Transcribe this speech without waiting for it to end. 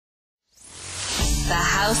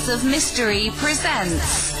House of Mystery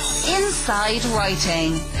presents Inside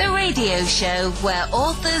Writing, the radio show where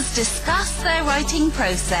authors discuss their writing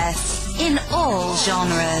process in all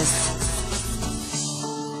genres.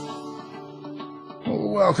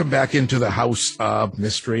 Welcome back into the House of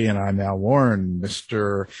Mystery, and I'm Al Warren.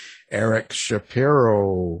 Mr. Eric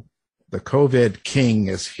Shapiro, the COVID king,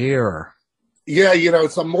 is here. Yeah,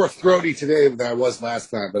 I'm more throaty today than I was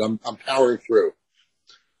last time, but I'm powering through.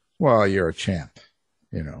 Well, you're a champ,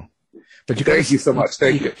 But Thank you so much.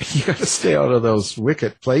 Thank you. You got to stay out of those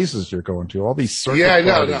wicked places you're going to. All these circuit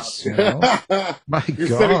parties. No. My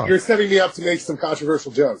God, you're setting me up to make some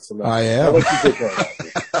controversial jokes. I am. I'll let you take care of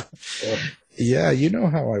that. Yeah, you know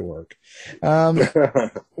how I work.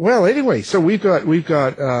 Well, anyway, so we've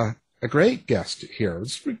got a great guest here.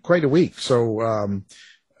 It's been quite a week, so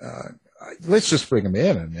let's just bring him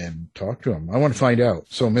in and talk to him. I want to find out.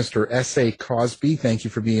 So, Mr. S.A. Cosby, thank you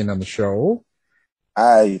for being on the show.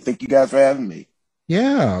 Hi, thank you guys for having me.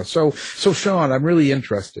 Yeah. So Sean, I'm really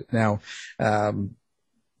interested now.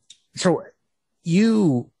 So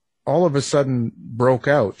you all of a sudden broke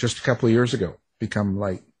out just a couple of years ago, become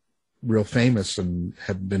like real famous and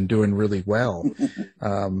have been doing really well.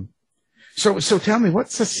 So tell me,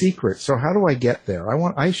 what's the secret? So how do I get there?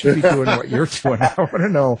 I should be doing what you're doing. I want to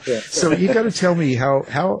know. Yeah. So you got to tell me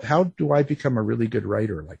how do I become a really good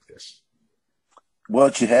writer like this?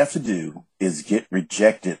 What you have to do is get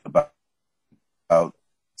rejected about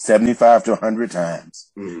 75 to 100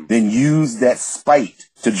 times. Then use that spite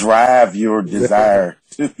to drive your desire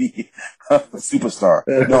to be a superstar.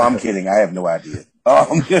 No, I'm kidding. I have no idea.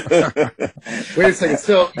 Wait a second.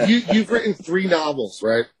 So you've written 3 novels,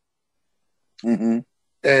 right? Mm-hmm.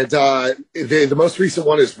 And the most recent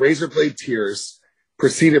one is Razorblade Tears,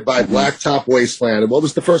 preceded by Blacktop Wasteland. And what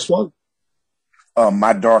was the first one?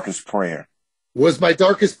 My Darkest Prayer. Was My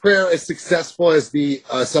Darkest Prayer as successful as the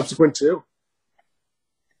subsequent 2?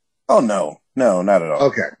 Oh no, not at all.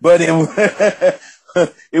 Okay, but it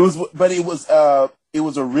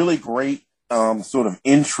was a really great sort of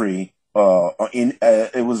entry.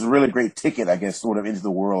 It was a really great ticket, I guess, sort of into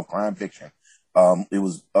the world of crime fiction. It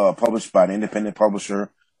was published by an independent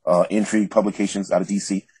publisher, Intrigue Publications out of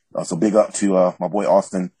DC. So big up to my boy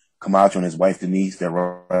Austin Camacho and his wife Denise. They're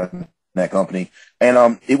running that company.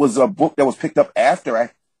 And it was a book that was picked up after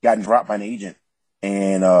I gotten dropped by an agent.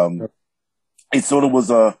 And it sort of was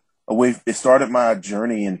a way, it started my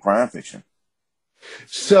journey in crime fiction.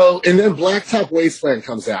 So, and then Blacktop Wasteland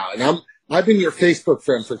comes out, and I've been your Facebook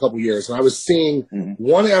friend for a couple of years, and I was seeing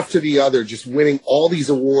one after the other just winning all these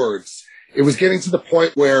awards. It was getting to the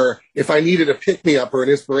point where if I needed a pick-me-up or an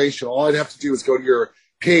inspiration, all I'd have to do is go to your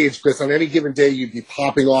page, because on any given day you'd be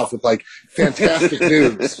popping off with like fantastic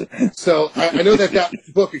news. So I know that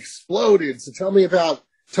book exploded. So tell me about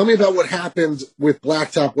what happened with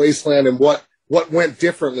Blacktop Wasteland and what went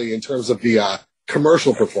differently in terms of the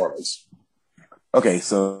commercial performance. Okay,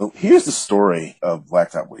 so here's the story of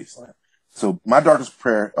Blacktop Wasteland. So My Darkest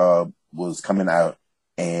Prayer was coming out,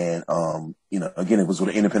 and again, it was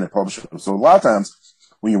with an independent publisher. So a lot of times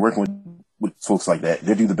when you're working with folks like that,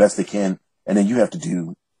 they do the best they can, and then you have to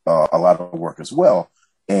do a lot of work as well.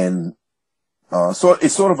 And so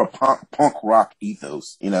it's sort of a punk rock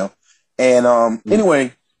ethos, And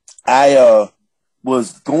anyway, I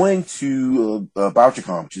was going to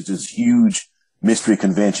BoucherCon, which is this huge mystery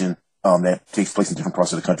convention that takes place in different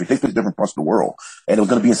parts of the country, takes place in different parts of the world. And it was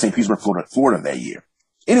going to be in St. Petersburg, Florida that year.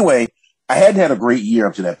 Anyway, I hadn't had a great year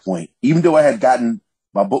up to that point. Even though I had gotten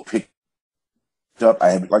my book picked up, I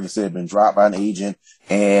had, like I said, been dropped by an agent,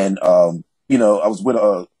 and I was with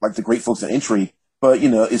like the great folks at Intrigue. But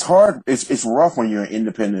it's hard. It's rough when you're an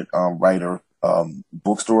independent writer.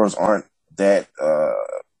 Bookstores aren't that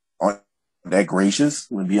gracious,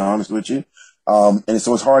 to be honest with you. And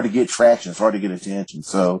so it's hard to get traction. It's hard to get attention.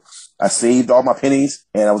 So I saved all my pennies,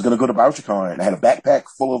 and I was going to go to BoucherCon, and I had a backpack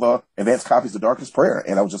full of advanced copies of Darkest Prayer,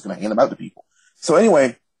 and I was just going to hand them out to people. So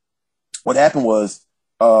anyway, what happened was,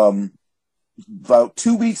 about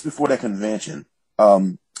 2 weeks before that convention,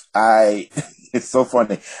 it's so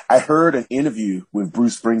funny. I heard an interview with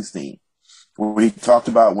Bruce Springsteen where he talked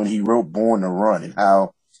about when he wrote Born to Run and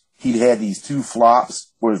how he'd had these 2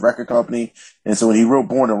 flops for his record company. And so when he wrote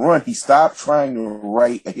Born to Run, he stopped trying to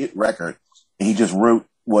write a hit record, and he just wrote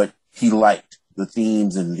what he liked, the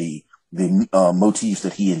themes and the motifs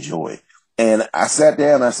that he enjoyed. And I sat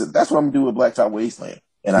down and I said, that's what I'm going to do with Blacktop Wasteland.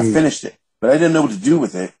 And I finished it, but I didn't know what to do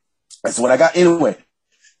with it. And so when I got anyway,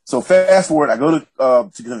 so fast forward, I go to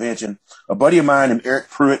the convention. A buddy of mine named Eric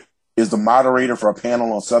Pruitt is the moderator for a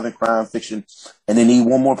panel on Southern crime fiction, and they need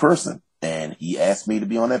one more person. And he asked me to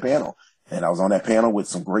be on that panel. And I was on that panel with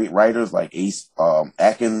some great writers like Ace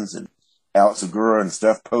Atkins and Alex Segura and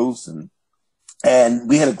Steph Post. And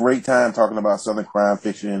we had a great time talking about Southern crime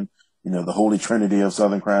fiction, the holy trinity of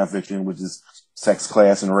Southern crime fiction, which is sex,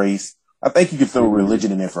 class, and race. I think you could throw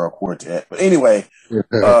religion in there for a quartet. But anyway,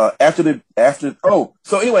 so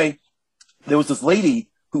anyway, there was this lady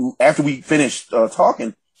who, after we finished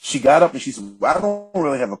talking, she got up and she said, well, I don't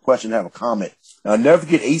really have a question, I have a comment. And I'll never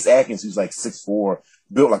forget Ace Atkins, who's like 6'4",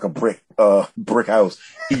 built like a brick house.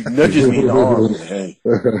 He nudges me in the arm and said, hey,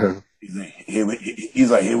 he's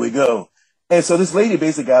like, here we go. And so this lady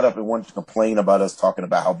basically got up and wanted to complain about us talking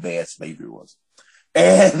about how bad slavery was.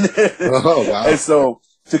 And, oh, wow. And so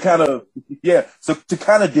to kind of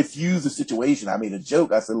diffuse the situation, I made a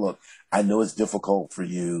joke. I said, look, I know it's difficult for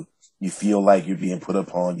you. You feel like you're being put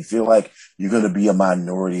upon. You feel like you're going to be a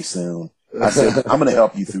minority soon. I said, I'm going to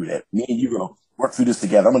help you through that. Me and you are going to work through this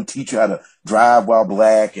together. I'm going to teach you how to drive while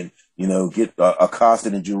black and, get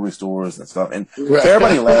accosted in jewelry stores and stuff. And so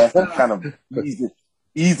everybody laughed and kind of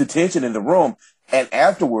eased the tension in the room. And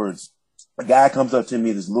afterwards, a guy comes up to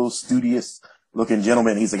me, this little studious looking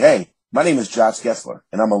gentleman. He's like, hey, my name is Josh Gessler,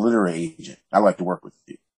 and I'm a literary agent. I'd like to work with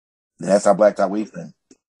you. And that's how Black Top Wasteland.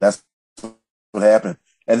 That's what happened.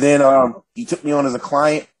 And then he took me on as a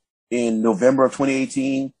client in November of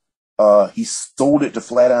 2018. He sold it to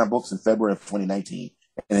Flatiron Books in February of 2019,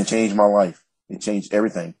 and it changed my life. It changed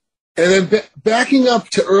everything. And then backing up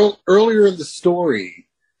to earlier in the story,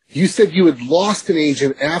 you said you had lost an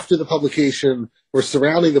agent after the publication or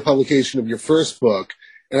surrounding the publication of your first book.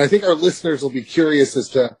 And I think our listeners will be curious as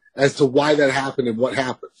to why that happened and what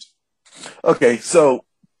happened. Okay, so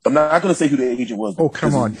I'm not going to say who the agent was. Oh,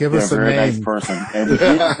 come on, give us a very name. Nice person. And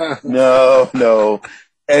no.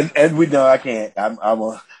 And we know I can't.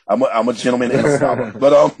 I'm a gentleman and a scholar.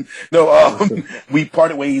 But we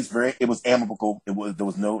parted ways. It was amicable. There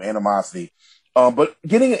was no animosity. But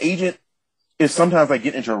getting an agent is sometimes like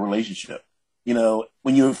getting into a relationship.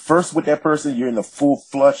 When you're first with that person, you're in the full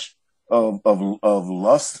flush of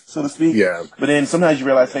lust, so to speak. Yeah. But then sometimes you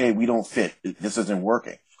realize, hey, we don't fit. This isn't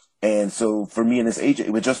working. And so for me and this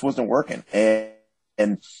agent, it just wasn't working. And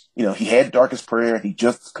he had Darkest Prayer. He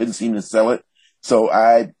just couldn't seem to sell it. So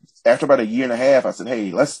after about a year and a half, I said,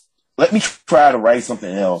 hey, let me try to write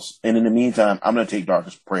something else. And in the meantime, I'm going to take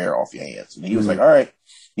Darkest Prayer off your hands. And he was like, all right.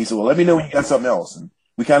 He said, well, let me know when you got something else. And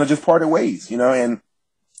we kind of just parted ways, and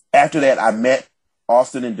after that, I met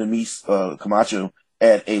Austin and Denise Camacho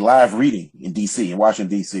at a live reading in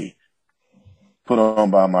Washington, D.C., put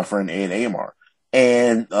on by my friend Ed Amar.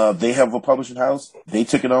 And they have a publishing house. They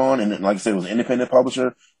took it on, and like I said, it was an independent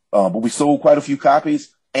publisher. But we sold quite a few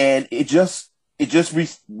copies, and it just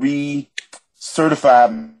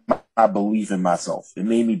re-certified my belief in myself. It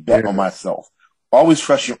made me bet on myself. Always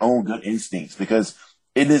trust your own good instincts, because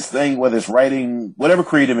in this thing, whether it's writing, whatever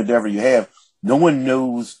creative endeavor you have, no one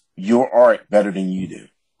knows your art better than you do.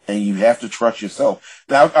 And you have to trust yourself.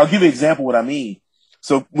 Now, I'll give you an example of what I mean.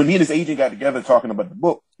 So when he and his agent got together talking about the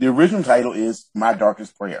book, the original title is My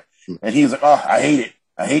Darkest Prayer. And he was like, oh, I hate it.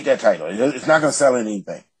 I hate that title. It's not going to sell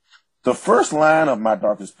anything. The first line of My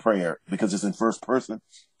Darkest Prayer, because it's in first person,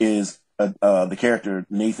 is the character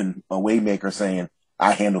Nathan, a Waymaker, saying,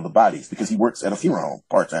 I handle the bodies, because he works at a funeral home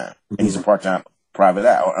part-time. And he's a part-time private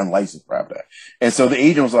eye or unlicensed private eye. And so the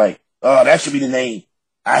agent was like, oh, that should be the name.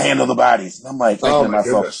 I handle the bodies. And I'm like, thinking to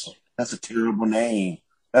myself, goodness. That's a terrible name.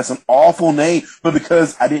 That's an awful name. But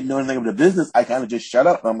because I didn't know anything of the business, I kind of just shut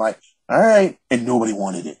up. And I'm like, all right. And nobody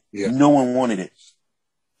wanted it. Yeah. No one wanted it.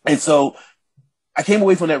 And so I came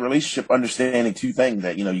away from that relationship understanding two things,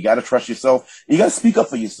 that, you got to trust yourself. You got to speak up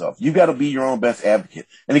for yourself. You got to be your own best advocate.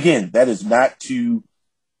 And again, that is not to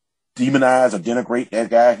demonize or denigrate that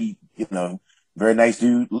guy. He, very nice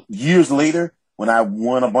dude. Years later, when I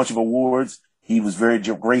won a bunch of awards, he was very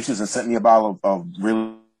gracious and sent me a bottle of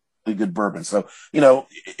really good bourbon. So,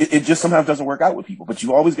 it just sometimes doesn't work out with people, but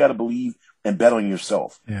you always got to believe and bet on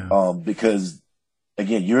yourself. Yeah. Because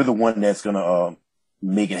again, you're the one that's going to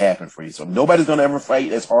make it happen for you. So nobody's going to ever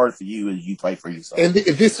fight as hard for you as you fight for yourself. And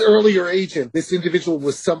this earlier agent, this individual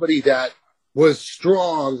was somebody that was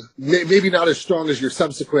strong, maybe not as strong as your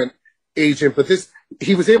subsequent agent, but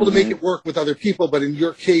he was able to make it work with other people. But in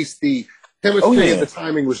your case, the chemistry and the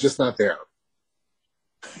timing was just not there.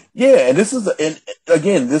 Yeah, and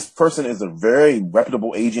this person is a very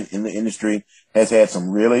reputable agent in the industry, has had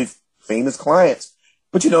some really famous clients.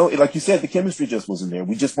 But, like you said, the chemistry just wasn't there.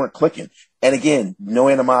 We just weren't clicking. And again, no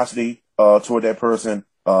animosity toward that person.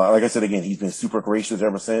 Like I said, again, he's been super gracious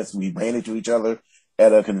ever since. We ran into each other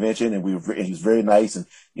at a convention, and he was very nice. And,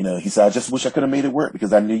 he said, I just wish I could have made it work,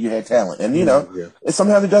 because I knew you had talent. And,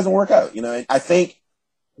 sometimes it doesn't work out. And I think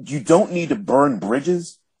you don't need to burn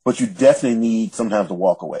bridges, but you definitely need sometimes to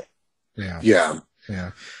walk away. Yeah.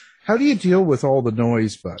 How do you deal with all the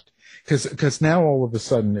noise, but? Because now all of a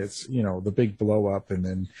sudden it's, the big blow up, and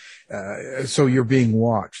then, so you're being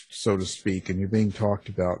watched, so to speak, and you're being talked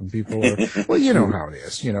about, and people are, well, you know how it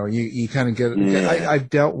is, you kind of get, I've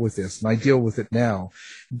dealt with this and I deal with it now,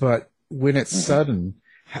 but when it's sudden,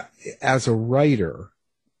 as a writer,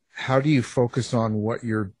 how do you focus on what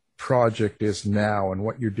your project is now and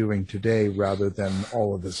what you're doing today rather than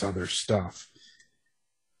all of this other stuff?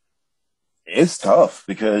 It's tough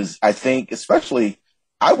because I think, especially,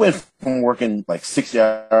 I went from working like 60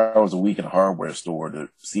 hours a week in a hardware store to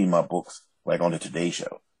seeing my books like on the Today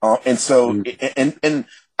Show. And so,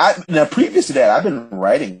 now previous to that, I've been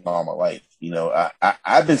writing all my life.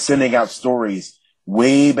 I've been sending out stories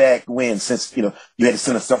way back when, since, you had to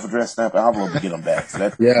send a self-addressed stamp envelope to get them back. So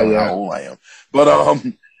that's how old I am.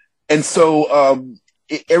 But, and so,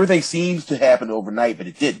 everything seems to happen overnight, but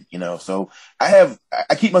it didn't, so I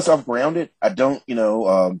keep myself grounded. I don't,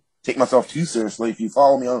 take myself too seriously. If you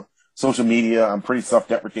follow me on social media, I'm pretty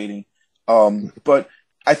self-deprecating. But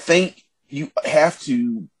I think you have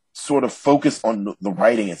to sort of focus on the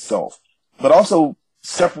writing itself, but also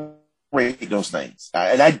separate those things.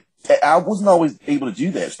 And I wasn't always able to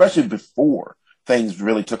do that, especially before things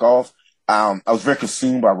really took off. I was very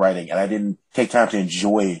consumed by writing, and I didn't take time to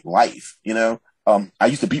enjoy life, I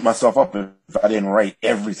used to beat myself up if I didn't write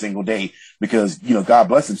every single day because, God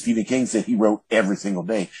bless him, Stephen King said he wrote every single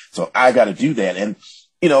day. So I got to do that. And,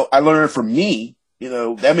 I learned from me,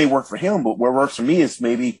 that may work for him, but what works for me is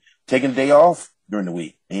maybe taking a day off during the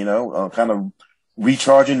week, kind of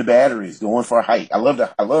recharging the batteries, going for a hike. I live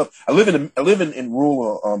in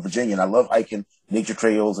rural Virginia, and I love hiking nature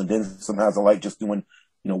trails. And then sometimes I like just doing,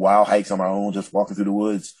 wild hikes on my own, just walking through the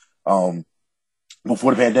woods.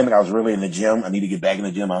 Before the pandemic, I was really in the gym. I need to get back in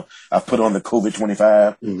the gym. I've put on the COVID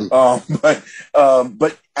 25.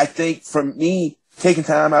 But I think for me, taking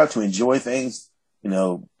time out to enjoy things,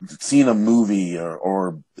 seeing a movie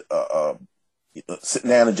or sitting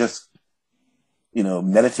down and just,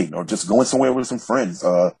 meditating or just going somewhere with some friends.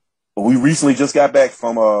 We recently just got back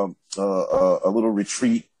from a little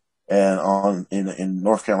retreat in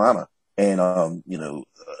North Carolina, and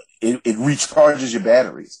it recharges your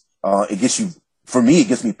batteries. It gets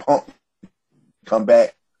me pumped, come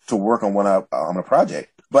back to work on on a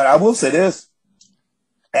project. But I will say this,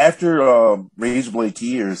 after Razorblade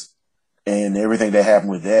Tears and everything that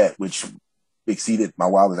happened with that, which exceeded my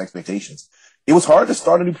wildest expectations, it was hard to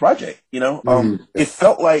start a new project. It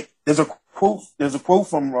felt like there's a quote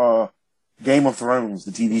from Game of Thrones,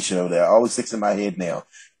 the TV show, that always sticks in my head now.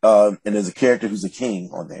 And there's a character who's a king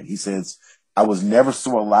on that. He says, "I was never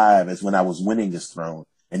so alive as when I was winning this throne,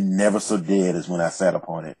 and never so dead as when I sat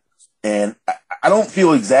upon it." And I don't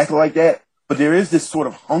feel exactly like that, but there is this sort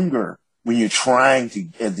of hunger when you're trying to,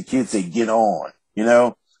 as the kids say, get on,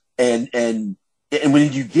 and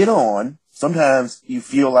when you get on, sometimes you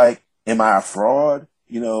feel like, am I a fraud?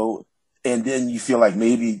 And then you feel like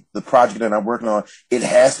maybe the project that I'm working on, it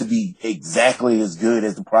has to be exactly as good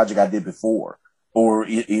as the project I did before, or,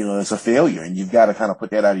 it's a failure, and you've got to kind of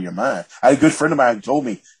put that out of your mind. I had a good friend of mine who told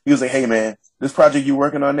me, he was like, "Hey man, this project you're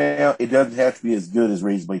working on now, it doesn't have to be as good as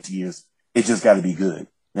Razorblade Tears. It just got to be good."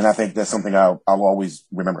 And I think that's something I'll always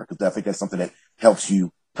remember, because I think that's something that helps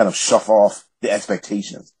you kind of shuffle off the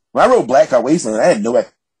expectations. When I wrote Blacktop Wasteland, I had no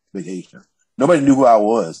expectations. Nobody knew who I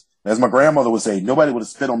was. As my grandmother would say, nobody would have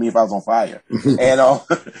spit on me if I was on fire.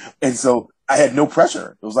 And so I had no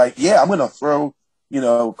pressure. It was like, yeah, I'm going to throw,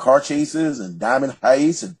 car chases and diamond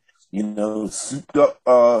heists and, souped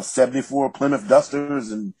up 74 Plymouth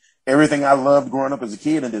Dusters and everything I loved growing up as a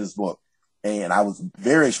kid into this book. And I was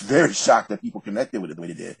very, very shocked that people connected with it the way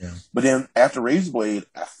they did. Yeah. But then after Razorblade,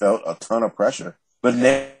 I felt a ton of pressure. But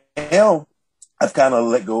now I've kind of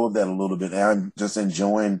let go of that a little bit. And I'm just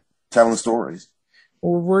enjoying telling stories.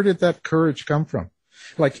 Well, where did that courage come from?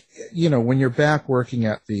 Like, when you're back working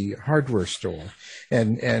at the hardware store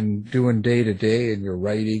and doing day to day, and you're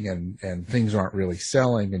writing and things aren't really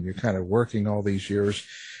selling, and you're kind of working all these years,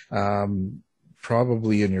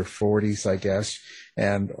 probably in your 40s, I guess,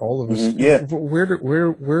 and all of us,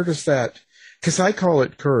 where does that, because I call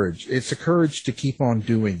it courage. It's a courage to keep on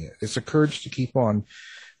doing it. It's a courage to keep on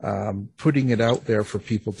putting it out there for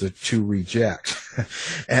people to reject.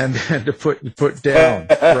 and to put down,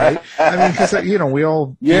 right? I mean, because we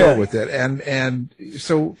all deal with it, and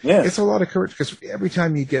so it's a lot of courage, because every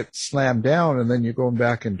time you get slammed down, and then you're going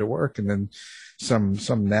back into work, and then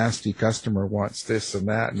some nasty customer wants this and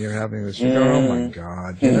that, and you're having this, you go, oh my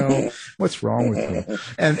God, what's wrong with me?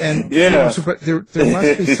 And but there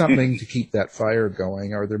must be something to keep that fire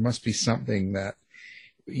going, or there must be something that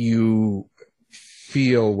you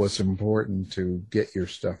feel was important to get your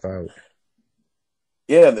stuff out.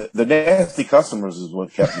 Yeah, the nasty customers is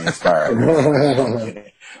what kept me inspired. No,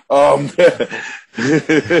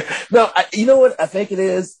 you know what I think it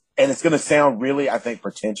is, and it's going to sound really, I think,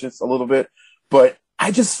 pretentious a little bit, but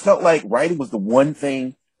I just felt like writing was the one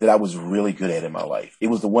thing that I was really good at in my life. It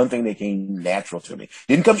was the one thing that came natural to me.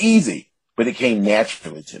 Didn't come easy, but it came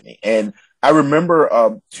naturally to me. And I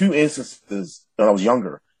remember 2 instances when I was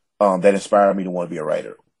younger that inspired me to want to be a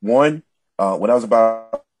writer. One, when I was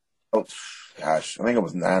about, I think I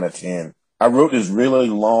was 9 or 10. I wrote this really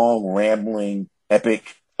long, rambling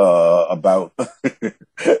epic about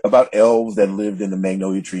about elves that lived in the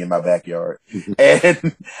magnolia tree in my backyard.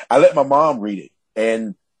 And I let my mom read it.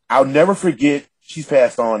 And I'll never forget, she's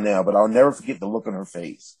passed on now, but I'll never forget the look on her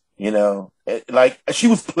face. Like she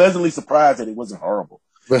was pleasantly surprised that it wasn't horrible.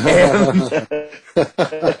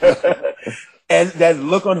 And that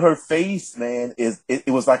look on her face, man, it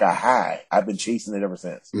was like a high. I've been chasing it ever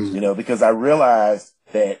since, because I realized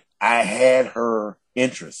that I had her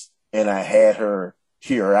interest and I had her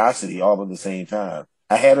curiosity all at the same time.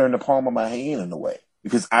 I had her in the palm of my hand in a way,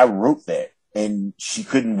 because I wrote that and she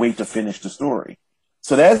couldn't wait to finish the story.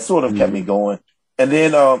 So that sort of kept me going. And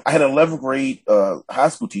then I had an 11th grade high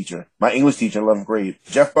school teacher, my English teacher in 11th grade,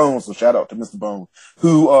 Jeff Bones, so shout out to Mr. Bones,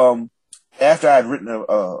 who after I'd written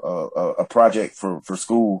a project for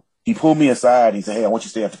school, he pulled me aside and he said, "Hey, I want you to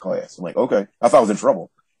stay after class." I'm like, okay. I thought I was in trouble.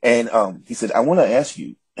 And he said, "I want to ask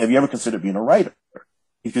you, have you ever considered being a writer?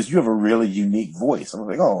 Because you have a really unique voice." I was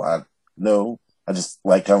like, "Oh, no, I just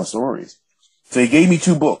like telling stories." So he gave me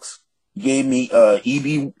 2 books. He gave me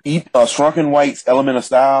Shrunken White's Element of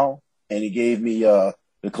Style, and he gave me the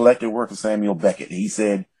collected work of Samuel Beckett. And he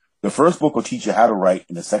said, the first book will teach you how to write,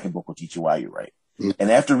 and the second book will teach you why you write.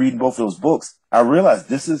 And after reading both of those books, I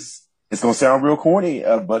realized it's going to sound real corny,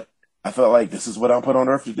 but I felt like this is what I'm put on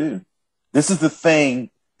earth to do. This is the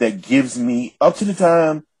thing that gives me, up to the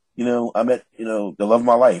time, I met, the love of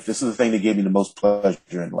my life. This is the thing that gave me the most pleasure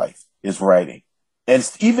in life, is writing. And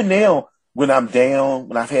even now, when I'm down,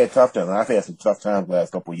 when I've had tough times, and I've had some tough times the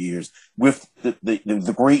last couple of years, with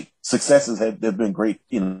the great successes they've been great.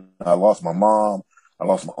 I lost my mom, I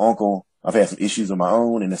lost my uncle, I've had some issues of my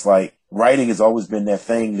own, and it's like writing has always been that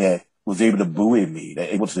thing that was able to buoy me,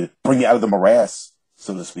 that able to bring me out of the morass,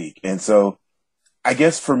 so to speak. And so I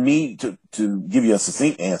guess for me to give you a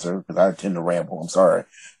succinct answer, because I tend to ramble, I'm sorry.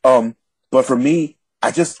 But for me,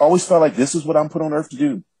 I just always felt like this is what I'm put on earth to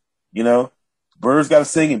do. Birds got to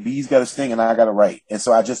sing and bees got to sting, and I got to write. And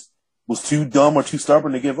so I just was too dumb or too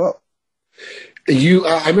stubborn to give up.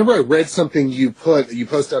 I remember I read something you posted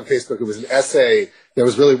on Facebook. It was an essay that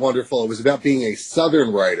was really wonderful. It was about being a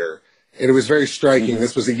Southern writer, and it was very striking.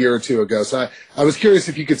 This was a year or 2 ago. So I was curious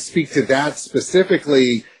if you could speak to that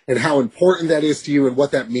specifically and how important that is to you and what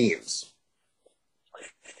that means.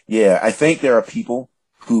 Yeah, I think there are people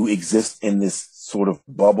who exist in this sort of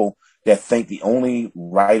bubble that think the only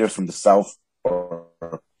writers from the South are,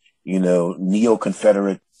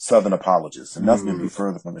 neo-Confederate Southern apologists, and nothing could be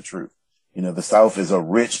further from the truth. The South is a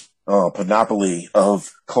rich panoply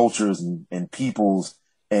of cultures and peoples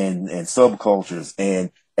and subcultures.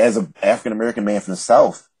 And as an African-American man from the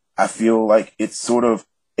South, I feel like it's sort of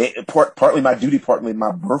partly my duty, partly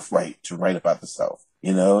my birthright to write about the South.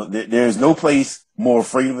 There's no place more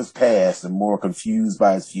afraid of its past and more confused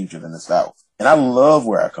by its future than the South. And I love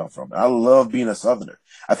where I come from. I love being a Southerner.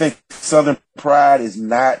 I think Southern pride is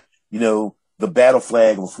not, the battle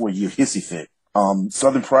flag of a 4-year hissy fit.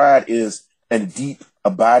 Southern pride is a deep,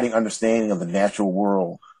 abiding understanding of the natural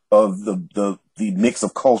world, of the mix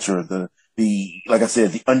of culture, like I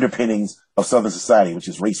said, the underpinnings of Southern society, which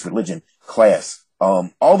is race, religion, class.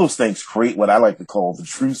 All those things create what I like to call the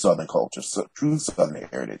true Southern culture, true Southern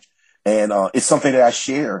heritage. And it's something that I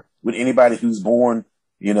share with anybody who's born,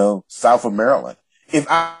 south of Maryland. If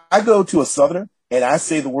I go to a Southerner and I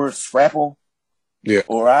say the word scrapple,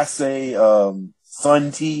 or I say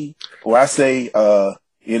sun tea, or I say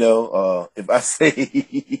if I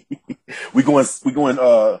say we going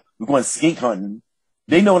skink hunting,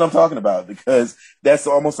 they know what I'm talking about, because that's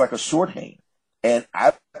almost like a shorthand. And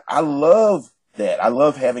I love that. I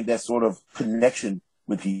love having that sort of connection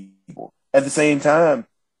with people. At the same time,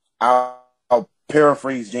 I'll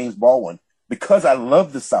paraphrase James Baldwin. because I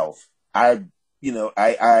love the South, I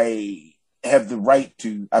have the right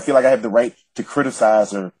to, I feel like I have the right to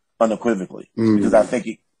criticize her unequivocally because I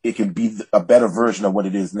think it can be a better version of what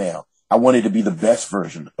it is now. I want it to be the best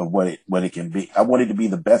version of what it can be. I want it to be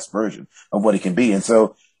the best version of what it can be. And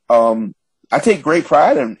so, I take great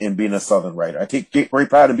pride in being a Southern writer. I take great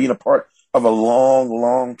pride in being a part of a long,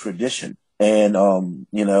 long tradition. And,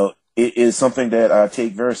 it is something that I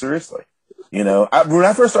take very seriously. When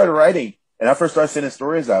I first started writing and I first started sending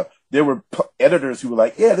stories out, there were editors who were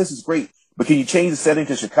like, yeah, this is great, but can you change the setting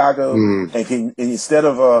to Chicago? And instead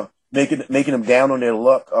of, making them down on their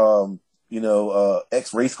luck,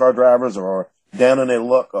 ex-race car drivers or down on their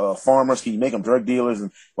luck, farmers, can you make them drug dealers? And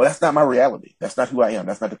well, that's not my reality. That's not who I am.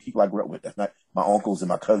 That's not the people I grew up with. That's not my uncles and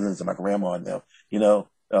my cousins and my grandma and them,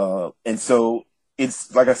 and so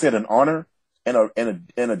it's, like I said, an honor and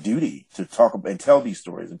a duty to talk about and tell these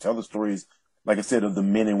stories and tell the stories, like I said, of the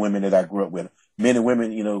men and women that I grew up with, men and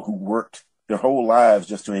women, who worked their whole lives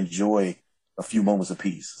just to enjoy a few moments of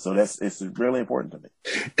peace. So it's really important to me.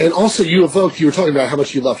 And also you were talking about how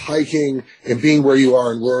much you love hiking and being where you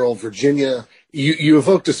are in rural Virginia. You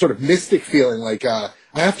evoked a sort of mystic feeling, like, I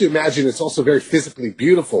have to imagine it's also very physically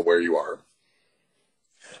beautiful where you are.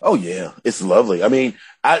 Oh yeah, it's lovely. I mean,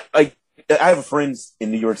 I have friends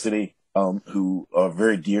in New York City, who are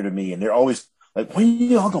very dear to me, and they're always like, when are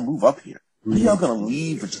y'all gonna move up here? When are y'all gonna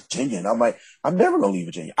leave Virginia? And I'm like, I'm never gonna leave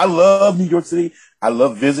Virginia. I love New York City. I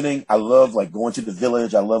love visiting. I love going to the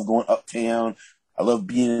Village. I love going uptown. I love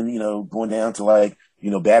being, going down to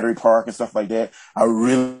Battery Park and stuff like that. I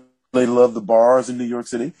really love the bars in New York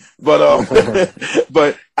City, but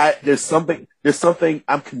but there's something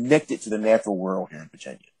I'm connected to the natural world here in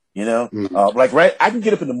Virginia. I can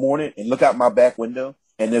get up in the morning and look out my back window,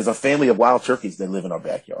 and there's a family of wild turkeys that live in our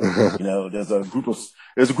backyard. There's a group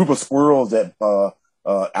of squirrels that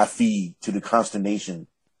I feed to the consternation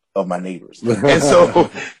of my neighbors, and so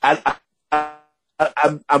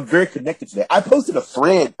I'm very connected to that. I posted a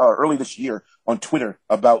thread early this year on Twitter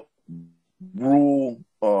about rural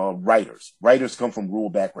writers. Writers come from rural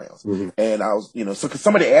backgrounds, and I was, because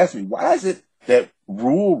somebody asked me, why is it that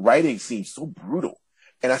rural writing seems so brutal?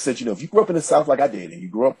 And I said, if you grew up in the South like I did, and you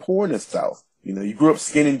grew up poor in the South, you grew up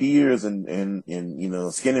skinning deers and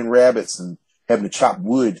skinning rabbits and having to chop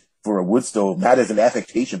wood for a wood stove, not as an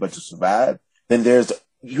affectation, but to survive, then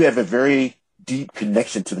you have a very deep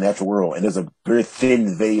connection to the natural world, and there's a very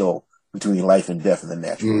thin veil between life and death in the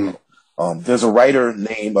natural world. There's a writer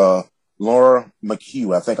named Laura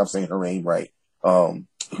McHugh, I think I'm saying her name right,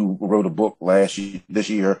 who wrote a book this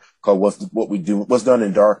year called What's Done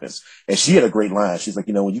in Darkness. And she had a great line. She's like,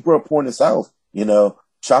 when you grow up poor in the South,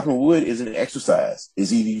 chopping wood isn't an exercise.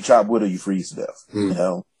 It's either you chop wood or you freeze to death.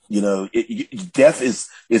 Death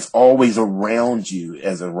is always around you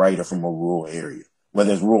as a writer from a rural area,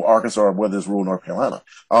 whether it's rural Arkansas or whether it's rural North Carolina.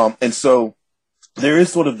 And so there is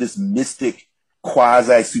sort of this mystic,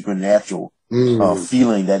 quasi-supernatural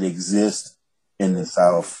feeling that exists in the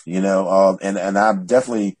South, and I'm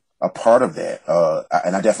definitely a part of that,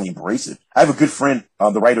 and I definitely embrace it. I have a good friend,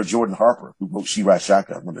 the writer Jordan Harper, who wrote She Rides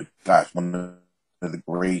Shotgun, one of the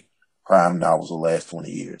great crime novels of the last 20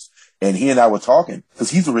 years. And he and I were talking, because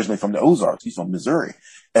he's originally from the Ozarks, he's from Missouri,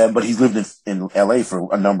 but he's lived in LA for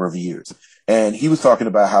a number of years. And he was talking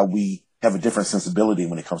about how we have a different sensibility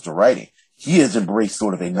when it comes to writing. He has embraced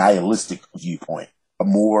sort of a nihilistic viewpoint, a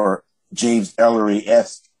more James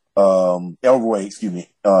Elroy-esque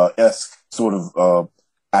sort of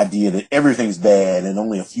idea that everything's bad and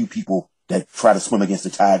only a few people that try to swim against the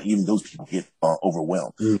tide, even those people get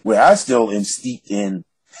overwhelmed. Where I still am steeped in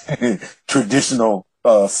traditional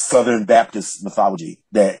Southern Baptist mythology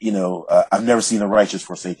that, I've never seen the righteous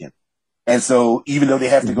forsaken. And so even though they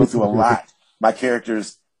have to go through a lot, my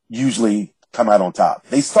characters usually come out on top.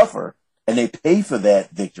 They suffer and they pay for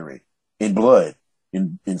that victory in blood,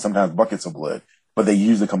 in sometimes buckets of blood, but they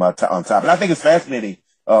usually come out on top. And I think it's fascinating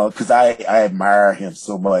because I admire him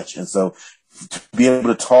so much. And so to be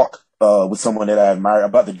able to talk with someone that I admire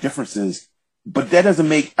about the differences, but that doesn't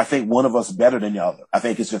make, I think, one of us better than the other. I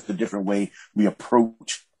think it's just a different way we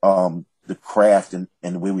approach the craft and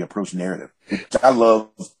the way we approach narrative. I love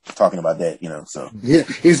talking about that, so. Yeah.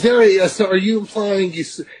 Is there so are you implying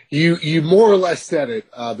you more or less said it,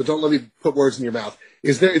 but don't let me put words in your mouth.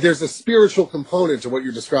 There's a spiritual component to what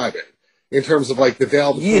you're describing in terms of like the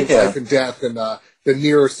veil between life and death and the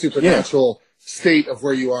near supernatural state of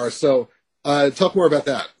where you are. So talk more about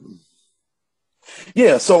that.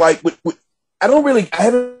 Yeah. So like I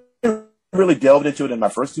haven't really delved into it in my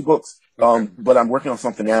first two books, But I'm working on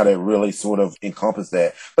something now that really sort of encompasses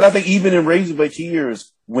that. But I think even in Razorblade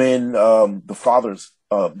Tears, when the fathers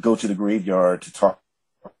go to the graveyard to talk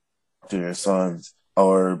to their sons,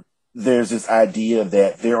 or there's this idea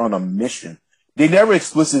that they're on a mission. They never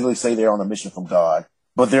explicitly say they're on a mission from God,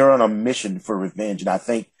 but they're on a mission for revenge. And I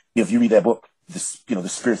think if you read that book, the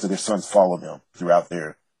spirits of their sons follow them throughout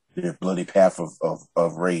their bloody path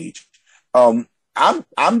of rage. I'm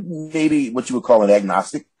maybe what you would call an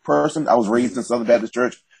agnostic person. I was raised in Southern Baptist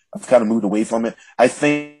Church. I've kind of moved away from it. I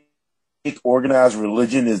think organized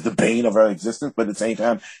religion is the bane of our existence, but at the same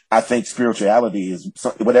time, I think spirituality is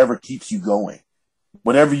whatever keeps you going.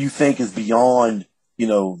 Whatever you think is beyond,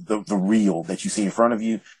 the real that you see in front of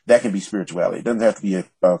you, that can be spirituality. It doesn't have to be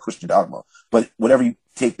a Christian dogma, but whatever you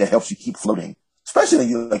take that helps you keep floating,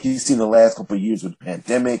 especially like you've seen the last couple of years with the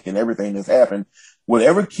pandemic and everything that's happened.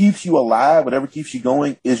 Whatever keeps you alive, whatever keeps you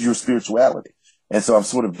going is your spirituality. And so I'm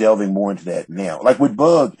sort of delving more into that now. Like with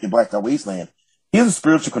Bug in Blacktop Wasteland, he has a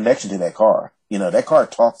spiritual connection to that car. That car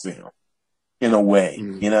talks to him in a way,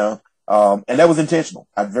 and that was intentional.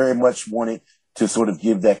 I very much wanted to sort of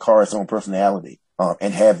give that car its own personality,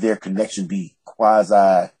 and have their connection be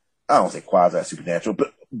I don't say quasi supernatural,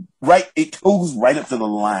 but it goes right up to the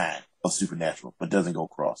line of supernatural, but doesn't go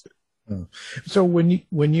across it. So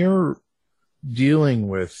when you're dealing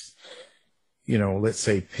with, let's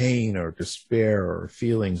say pain or despair or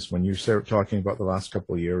feelings, when you start talking about the last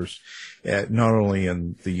couple of years, not only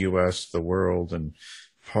in the U.S., the world, and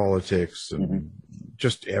politics and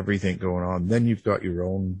just everything going on, then you've got your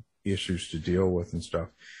own issues to deal with and stuff.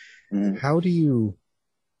 How do you,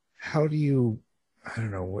 I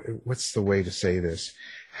don't know, what's the way to say this?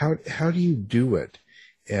 How do you do it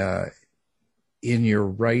in your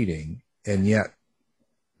writing and yet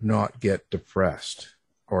not get depressed?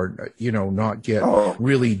 Or, not get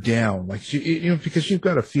really down, like, because you've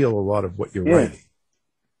got to feel a lot of what you're writing.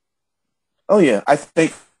 Oh, yeah. I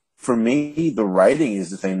think for me, the writing is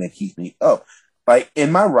the thing that keeps me up. Like,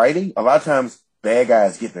 in my writing, a lot of times bad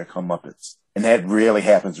guys get their comeuppance, and that rarely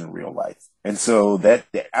happens in real life. And so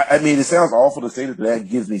it sounds awful to say that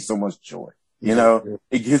gives me so much joy.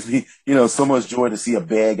 It gives me, so much joy to see a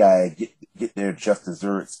bad guy get their just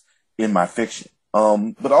desserts in my fiction.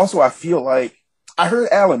 But also I feel like, I heard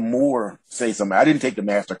Alan Moore say something. I didn't take the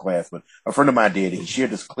master class, but a friend of mine did. He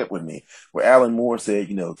shared this clip with me where Alan Moore said,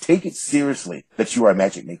 take it seriously that you are a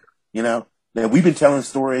magic maker. That we've been telling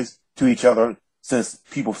stories to each other since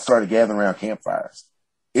people started gathering around campfires.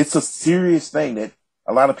 It's a serious thing that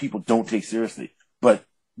a lot of people don't take seriously. But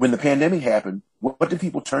when the pandemic happened, what did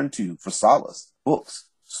people turn to for solace? Books,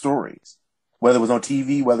 stories. Whether it was on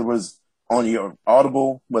TV, whether it was on your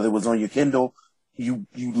Audible, whether it was on your Kindle, you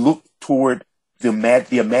look toward the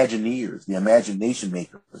Imagineers, the imagination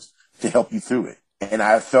makers, to help you through it. And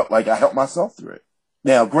I felt like I helped myself through it.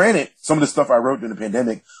 Now, granted, some of the stuff I wrote during the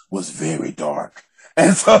pandemic was very dark.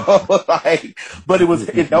 And so, but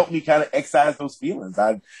it helped me kind of excise those feelings.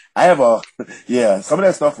 I have some of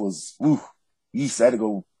that stuff was, you had to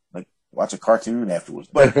go watch a cartoon afterwards.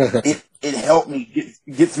 But it helped me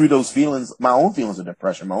get through those feelings, my own feelings of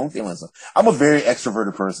depression, my own feelings I'm a very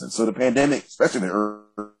extroverted person. So the pandemic, especially in the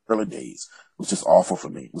early days, was just awful for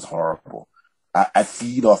me. It was horrible. I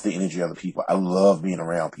feed off the energy of other people. I love being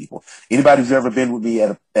around people. Anybody who's ever been with me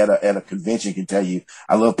at a convention can tell you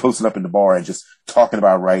I love posting up in the bar and just talking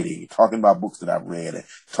about writing, talking about books that I've read, and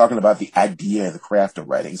talking about the idea and the craft of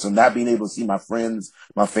writing. So not being able to see my friends,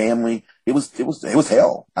 my family, it was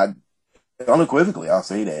hell. Unequivocally, I'll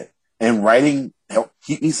say that. And writing helped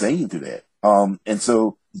keep me sane through that. And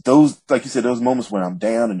so those, like you said, those moments when I'm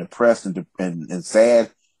down and depressed and sad,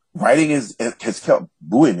 writing has kept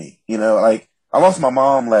buoying me. I lost my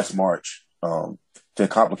mom last March to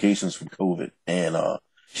complications from COVID, and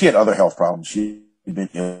she had other health problems. She'd been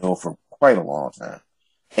ill for quite a long time.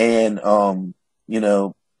 And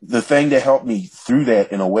the thing that helped me through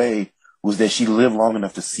that in a way was that she lived long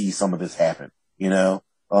enough to see some of this happen, to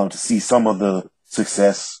see some of the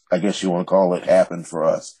success, I guess you want to call it, happen for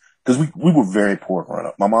us. Because we were very poor growing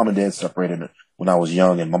up. My mom and dad separated when I was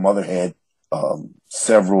young, and my mother had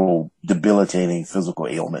several debilitating physical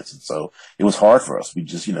ailments. And so it was hard for us. We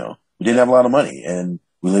just, we didn't have a lot of money, and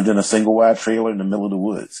we lived in a single wide trailer in the middle of the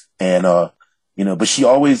woods. And, but she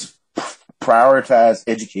always prioritized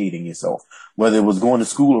educating yourself, whether it was going to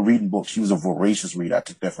school or reading books. She was a voracious reader. I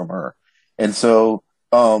took that from her. And so,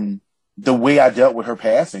 the way I dealt with her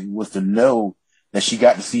passing was to know that she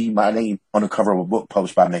got to see my name on the cover of a book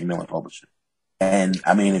published by Macmillan Publishing. And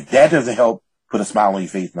if that doesn't help put a smile on your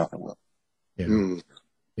face, nothing will. Yeah.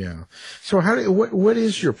 Yeah. So what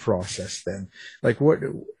is your process then? Like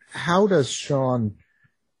how does Sean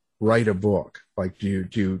write a book? Like, do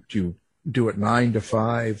you do it 9 to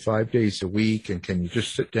 5, 5 days a week, and can you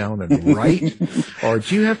just sit down and write, or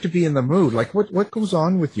do you have to be in the mood? Like, what goes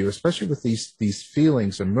on with you, especially with these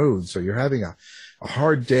feelings and moods? So you're having a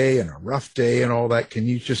hard day and a rough day and all that. Can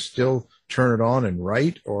you just still turn it on and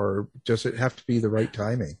write, or does it have to be the right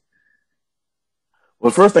timing?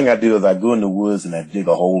 Well, the first thing I do is I go in the woods and I dig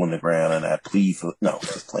a hole in the ground and I plead for, no,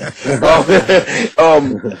 just playing.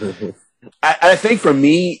 I think for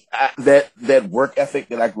me, that work ethic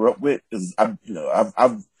that I grew up with is,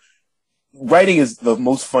 writing is the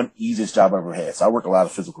most fun, easiest job I ever had. So I worked a lot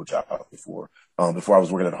of physical jobs before. Before I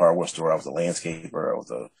was working at a hardware store, I was a landscaper, I was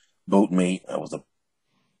a boatmate, I was a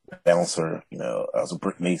bouncer, I was a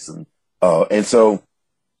brick mason. And so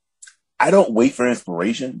I don't wait for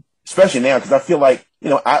inspiration, especially now, because I feel like,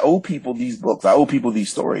 I owe people these books. I owe people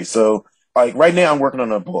these stories. So like right now I'm working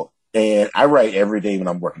on a book and I write every day when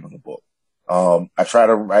I'm working on a book. I try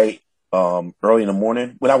to write early in the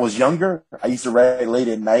morning. When I was younger, I used to write late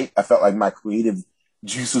at night. I felt like my creative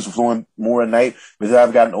juices were flowing more at night. But as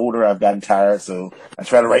I've gotten older, I've gotten tired. So I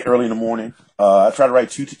try to write early in the morning. I try to write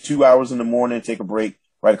 2 hours in the morning, take a break,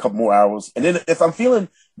 write a couple more hours. And then if I'm feeling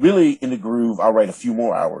really in the groove, I'll write a few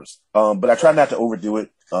more hours. But I try not to overdo it,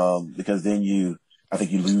 because then I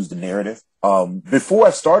think you lose the narrative. Before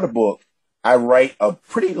I start a book, I write a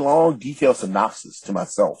pretty long, detailed synopsis to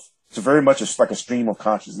myself. It's very much like a stream of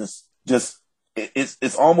consciousness.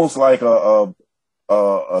 It's almost like a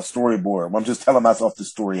storyboard. I'm just telling myself the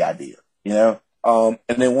story idea, and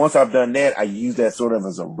then once I've done that, I use that sort of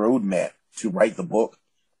as a roadmap to write the book.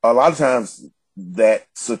 A lot of times that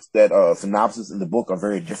synopsis in the book are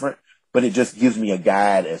very different, but it just gives me a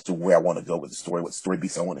guide as to where I want to go with the story, what story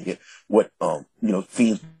beats I want to hit, what,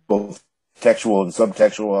 themes, both textual and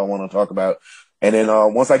subtextual I want to talk about. And then,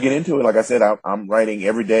 once I get into it, like I said, I'm writing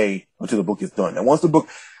every day until the book is done. And once the book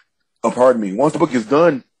is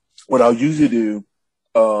done, what I'll usually do,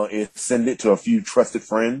 is send it to a few trusted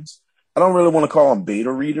friends. I don't really want to call them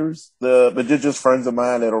beta readers, but they're just friends of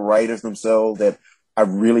mine that are writers themselves that I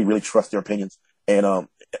really, really trust their opinions. And,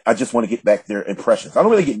 I just want to get back their impressions. I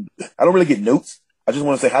don't really get notes. I just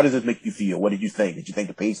want to say, how does this make you feel? What did you think? Did you think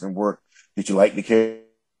the pacing worked? Did you like the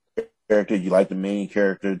character? You like the main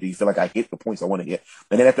character? Do you feel like I hit the points I want to hit?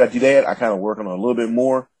 And then after I do that, I kind of work on it a little bit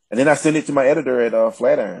more. And then I send it to my editor at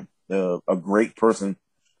Flatiron, a great person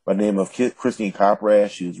by the name of Christine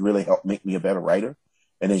Coprash, who's really helped make me a better writer.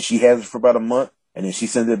 And then she has it for about a month, and then she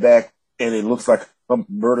sends it back, and it looks like a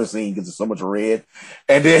murder scene because there's so much red.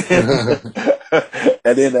 And then,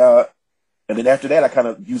 and then after that, I kind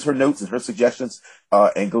of use her notes and her suggestions,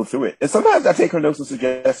 and go through it. And sometimes I take her notes and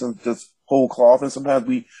suggestions just whole cloth, and sometimes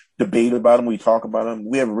we debate about them, we talk about them.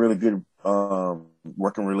 We have a really good,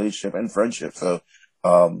 working relationship and friendship. So,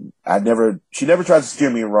 she never tries to steer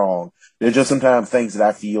me wrong. There's just sometimes things that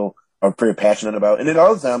I feel are pretty passionate about. And then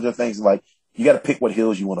other times there are things like, you got to pick what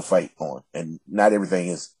hills you want to fight on, and not everything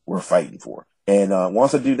is worth fighting for. And,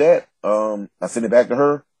 once I do that, I send it back to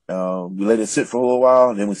her. We let it sit for a little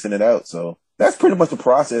while, and then we send it out. So that's pretty much the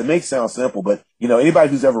process. It makes it sound simple, but anybody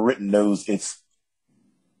who's ever written knows it's,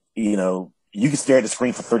 you can stare at the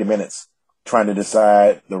screen for 30 minutes trying to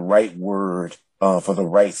decide the right word, for the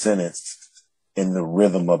right sentence in the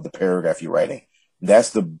rhythm of the paragraph you're writing. That's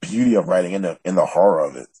the beauty of writing and the horror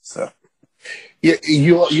of it. So. Yeah,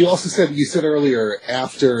 you also said earlier,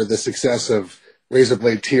 after the success of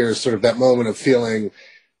Razorblade Tears, sort of that moment of feeling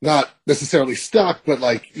not necessarily stuck, but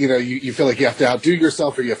like, you feel like you have to outdo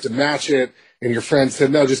yourself or you have to match it, and your friend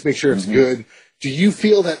said, no, just make sure it's good. Do you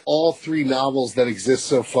feel that all three novels that exist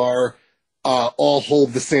so far all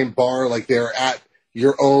hold the same bar, like they're at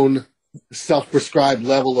your own self-prescribed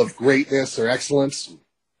level of greatness or excellence?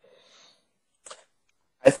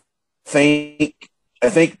 I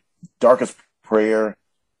think Darkest Prayer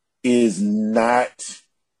is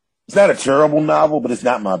it's not a terrible novel, but it's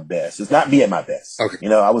not my best. It's not me at my best. Okay.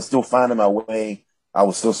 I was still finding my way. I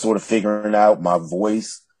was still sort of figuring out my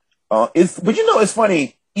voice. But it's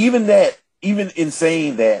funny, even in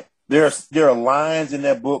saying that, there are lines in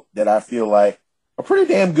that book that I feel like are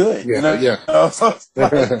pretty damn good. Yeah, yeah. So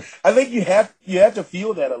I think you have to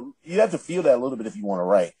feel that. You have to feel that a little bit if you want to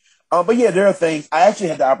write. But yeah, there are things. I actually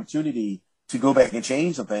had the opportunity to go back and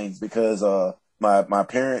change some things because my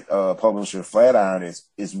parent publisher Flatiron is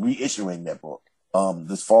reissuing that book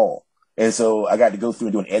this fall, and so I got to go through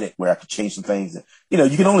and do an edit where I could change some things. You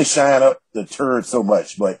can only shine up the turd so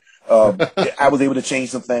much, but I was able to change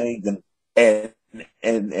some things and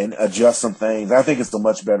adjust some things. I think it's a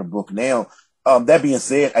much better book now. That being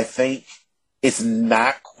said, I think it's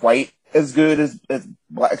not quite as good as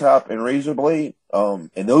Blacktop and Razorblade.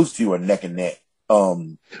 And those two are neck and neck.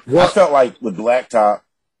 I felt like with Blacktop,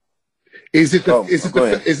 is it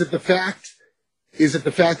the fact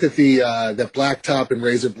that that Blacktop and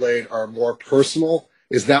Razorblade are more personal?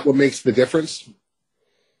 Is that what makes the difference?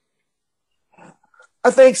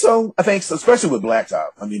 I think so, especially with Blacktop.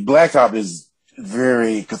 I mean, Blacktop is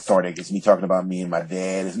very cathartic. It's me talking about me and my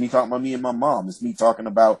dad. It's me talking about me and my mom. It's me talking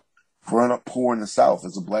about growing up poor in the South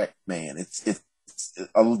as a black man. It's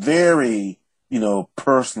a very,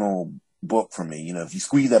 personal book for me. If you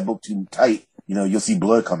squeeze that book too tight, you'll see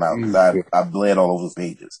blood come out because I bled all over the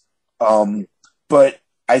pages. But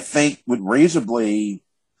I think with Razorblade,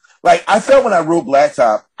 like I felt when I wrote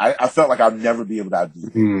Blacktop, I felt like I'd never be able to outdo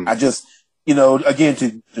it. I just, again,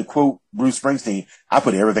 to quote Bruce Springsteen, I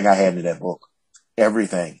put everything I had into that book.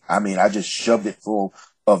 Everything. I mean, I just shoved it full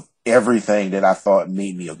of everything that I thought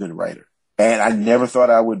made me a good writer. And I never thought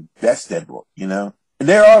I would best that book, And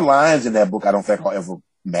there are lines in that book I don't think I'll ever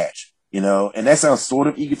match, And that sounds sort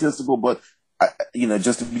of egotistical, but,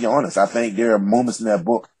 just to be honest, I think there are moments in that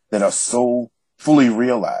book that are so fully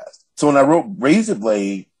realized. So when I wrote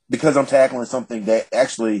Razorblade, because I'm tackling something that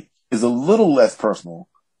actually is a little less personal,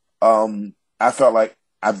 I felt like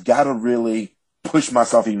I've got to really push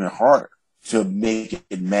myself even harder to make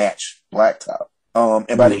it match Blacktop.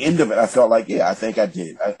 And by the end of it, I felt like, I think I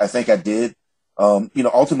did. I think I did.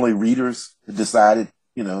 Ultimately readers decided,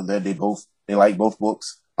 that they like both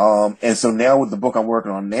books. And so now with the book I'm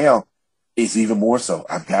working on now, it's even more so.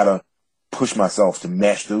 I've got to push myself to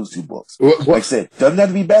match those two books. Like I said, doesn't have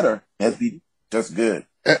to be better. It has to be just good.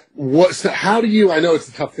 How do you, I know it's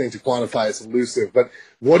a tough thing to quantify, it's elusive, but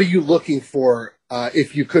what are you looking for,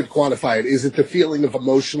 if you could quantify it? Is it the feeling of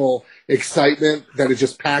emotional excitement that it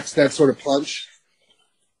just packs that sort of punch?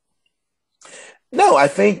 No, I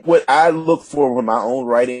think what I look for with my own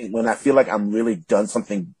writing, when I feel like I'm really done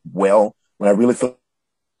something well, when I really feel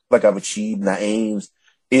like I've achieved my aims,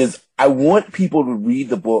 is I want people to read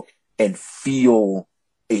the book and feel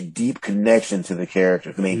a deep connection to the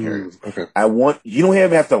characters, the main characters. Okay. You don't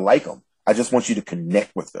even have to like them. I just want you to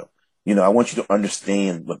connect with them. I want you to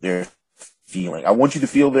understand what they're feeling. I want you to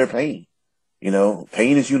feel their pain.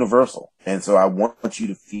 Pain is universal. And so I want you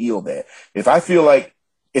to feel that. If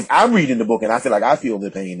I'm reading the book and I feel like I feel the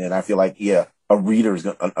pain, then I feel like, a reader is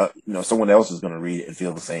going to, someone else is going to read it and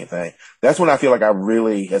feel the same thing. That's when I feel like I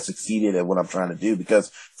really have succeeded at what I'm trying to do. Because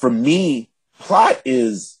for me, plot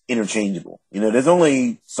is interchangeable. There's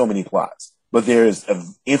only so many plots, but there's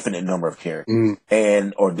an infinite number of characters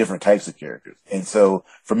or different types of characters. And so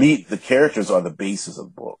for me, the characters are the basis of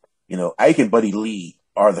the book. Ike and Buddy Lee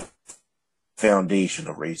are the foundation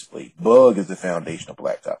of Razorblade. Bug is the foundation of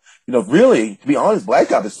Blacktop. Really, to be honest,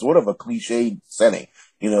 Blacktop is sort of a cliched setting.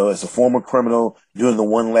 It's a former criminal doing the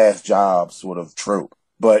one last job sort of trope.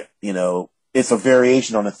 But, it's a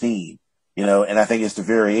variation on a theme, and I think it's the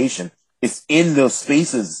variation. It's in those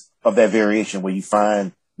spaces of that variation where you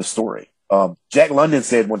find the story. Jack London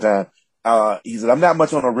said one time, he said, I'm not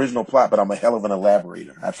much on original plot, but I'm a hell of an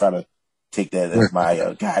elaborator. I try to take that as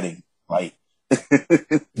my guiding light.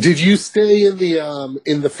 Did you stay in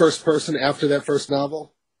the first person after that first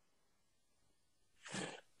novel?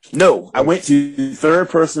 No, I went to third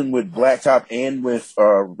person with Blacktop and with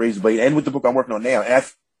Razorblade and with the book I'm working on now. And I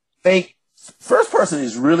think first person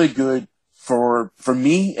is really good for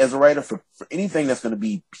me as a writer for anything that's going to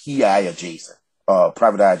be PI adjacent,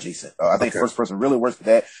 private eye adjacent. I think first person really works for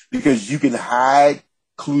that because you can hide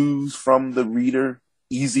clues from the reader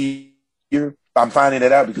easier. I'm finding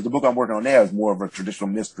that out because the book I'm working on now is more of a traditional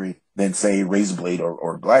mystery than, say, Razorblade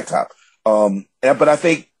or Blacktop. But I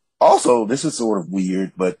think also, this is sort of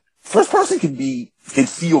weird, but first person can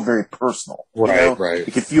feel very personal. Right, right.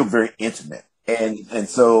 It can feel very intimate. And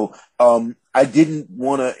so, I didn't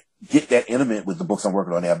want to get that intimate with the books I'm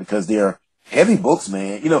working on now because they're heavy books,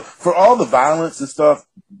 man. For all the violence and stuff,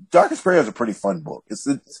 Darkest Prayer is a pretty fun book. It's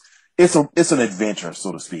an adventure,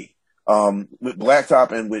 so to speak. With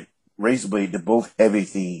Blacktop and with Razorblade, they're both heavy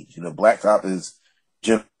themes. Blacktop is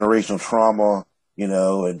generational trauma,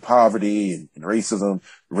 and poverty and racism.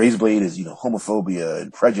 Razorblade is, homophobia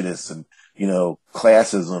and prejudice and,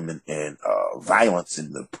 classism and violence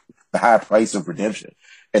and the high price of redemption.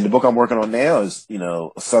 And the book I'm working on now is, a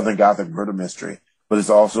Southern Gothic murder mystery, but it's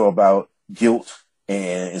also about guilt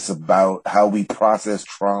and it's about how we process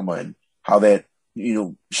trauma and how that,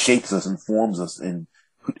 shapes us and forms us and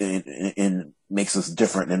makes us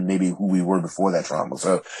different than maybe who we were before that trauma.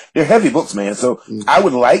 So they're heavy books, man. So I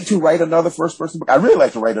would like to write another first person book. I really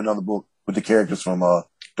like to write another book with the characters from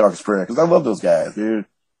Darkest Prayer because I love those guys. There's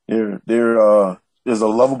a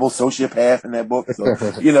lovable sociopath in that book. So,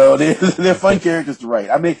 they're fun characters to write.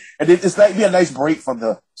 I mean, and it's like be a nice break from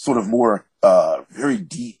the sort of more very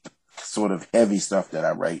deep, sort of heavy stuff that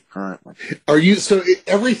I write currently.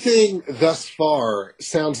 Everything thus far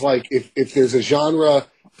sounds like if there's a genre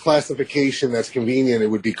classification that's convenient, it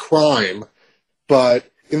would be crime.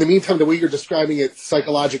 But in the meantime, the way you're describing it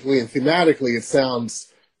psychologically and thematically, it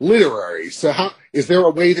sounds literary. So is there a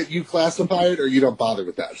way that you classify it, or you don't bother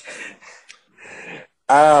with that?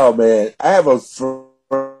 Oh, man. I have a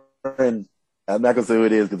friend. I'm not going to say who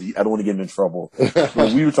it is because I don't want to get him in trouble.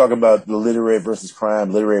 But we were talking about the literary versus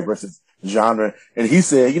crime, literary versus genre. And he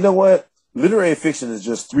said, you know what? Literary fiction is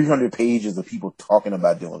just 300 pages of people talking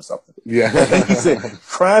about doing something. Yeah. He said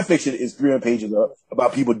crime fiction is 300 pages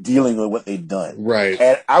about people dealing with what they've done. Right.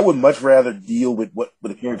 And I would much rather deal with what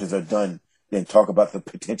the characters are done than talk about the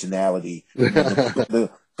potentiality, the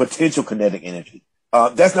potential kinetic energy.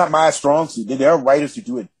 That's not my strong suit. There are writers who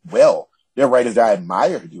do it well. There are writers that I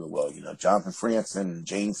admire who do it well. Jonathan Franzen,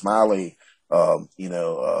 James Smiley, Alison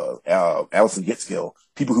Getskill,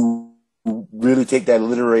 people who really take that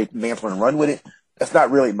literary mantle and run with it. That's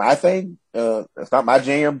not really my thing. That's not my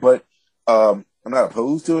jam, but I'm not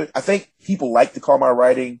opposed to it. I think people like to call my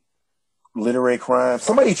writing literary crime.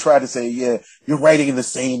 Somebody tried to say, yeah, you're writing in the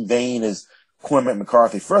same vein as Cormac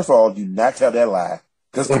McCarthy. First of all, do not tell that lie,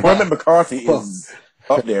 because Cormac McCarthy is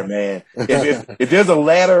up there, man. If there's a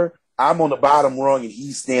ladder, I'm on the bottom rung and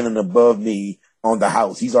he's standing above me on the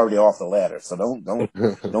house. He's already off the ladder. So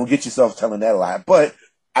don't get yourself telling that lie. But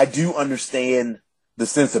I do understand the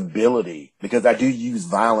sensibility, because I do use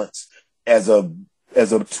violence as a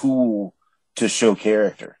tool to show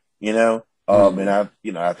character, and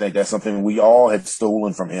I think that's something we all had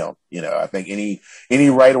stolen from him. I think any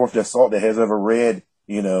writer worth their salt that has ever read,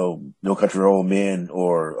 No Country for Old Men,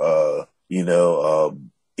 or,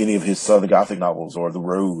 any of his Southern Gothic novels, or The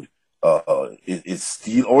Road, it's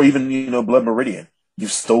still, or even, Blood Meridian,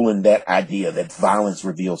 you've stolen that idea that violence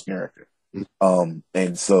reveals character.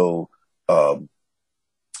 And so,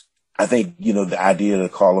 I think, the idea to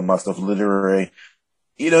calling my stuff literary,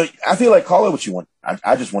 I feel like call it what you want.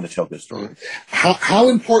 I just want to tell this story. How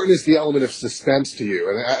important is the element of suspense to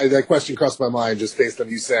you? And that question crossed my mind just based on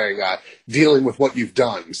you saying, dealing with what you've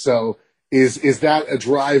done. So is that a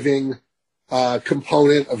driving,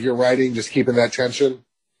 component of your writing, just keeping that tension?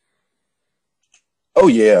 Oh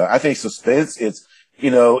yeah. I think suspense, it's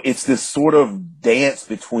this sort of dance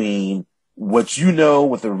between what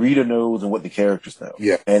what the reader knows, and what the characters know.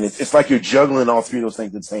 Yeah. And it's like you're juggling all three of those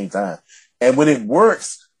things at the same time. And when it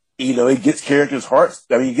works, it gets it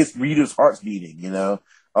gets readers' hearts beating,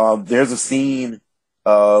 There's a scene,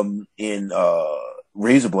 in,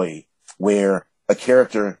 Razorblade where a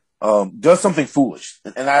character, does something foolish.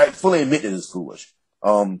 And I fully admit that it's foolish.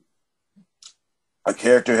 A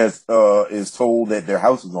character is told that their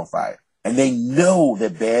house is on fire, and they know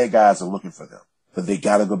that bad guys are looking for them. But they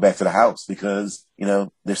gotta go back to the house because,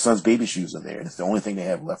 their son's baby shoes are there, and it's the only thing they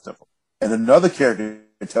have left of them. And another character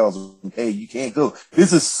tells them, hey, you can't go.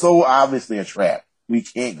 This is so obviously a trap. We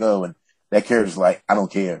can't go. And that character's like, I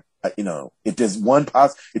don't care. If there's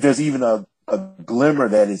if there's even a glimmer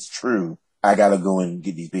that is true, I gotta go and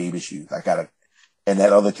get these baby shoes. And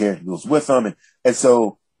that other character goes with them. And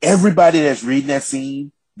so everybody that's reading that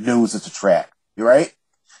scene knows it's a trap. Right?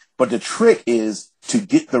 But the trick is to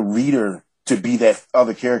get the reader to be that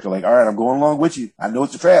other character. Like, all right, I'm going along with you. I know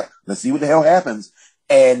it's a trap. Let's see what the hell happens.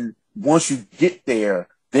 And once you get there,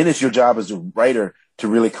 then it's your job as a writer to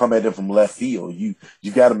really come at them from left field. You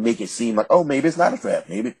got to make it seem like, oh, maybe it's not a trap.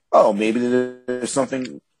 Maybe there's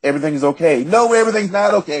something, everything's okay. No, everything's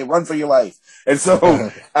not okay. Run for your life. And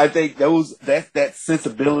so I think that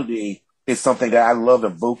sensibility is something that I love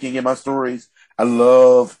evoking in my stories. I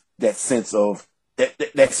love that sense of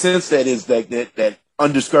that sense that is that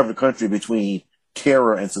undiscovered country between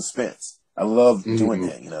terror and suspense. I love doing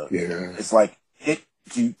that. Yeah. It's like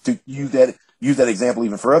to use that example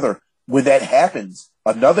even further. When that happens,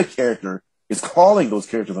 another character is calling those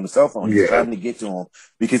characters on the cell phone. He's trying to get to them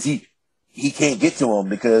because he can't get to them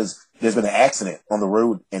because there's been an accident on the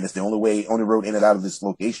road, and it's the only road in and out of this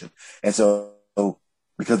location. And so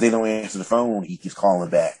because they don't answer the phone, he keeps calling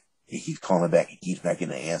back. He keeps not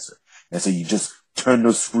getting an answer. And so you just turn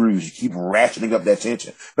those screws. You keep ratcheting up that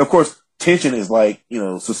tension. And of course, tension is like,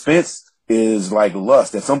 suspense is like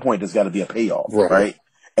lust. At some point, there's got to be a payoff, right?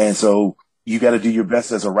 And so you got to do your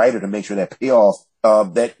best as a writer to make sure that payoff,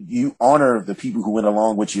 that you honor the people who went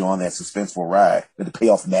along with you on that suspenseful ride, that the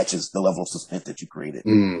payoff matches the level of suspense that you created.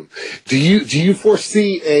 Do you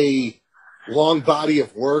foresee a long body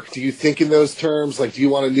of work? Do you think in those terms? Like, do you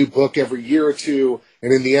want a new book every year or two?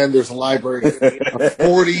 And in the end, there's a library of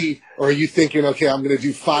 40, or are you thinking, okay, I'm going to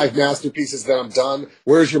do 5 masterpieces, then I'm done?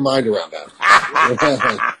 Where's your mind around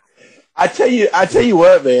that? I tell you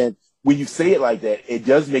what, man. When you say it like that, it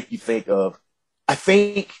does make you think of. I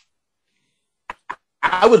think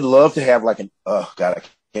I would love to have like an. Oh God, I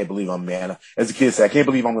can't believe I'm as a kid said, I can't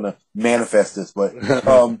believe I'm going to manifest this, but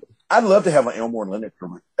I'd love to have an Elmore Leonard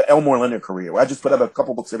career. Where I just put out a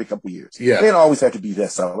couple books every couple of years. Yeah. They don't always have to be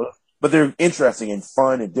bestseller, but they're interesting and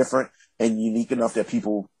fun and different and unique enough that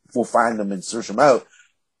people will find them and search them out.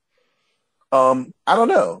 I don't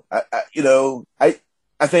know. I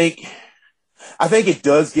think it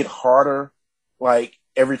does get harder, like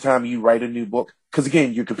every time you write a new book, because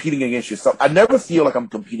again, you're competing against yourself. I never feel like I'm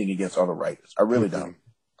competing against other writers. I really don't.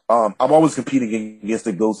 I'm always competing against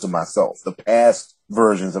the ghosts of myself, the past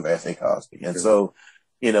versions of S.A. Cosby. And so,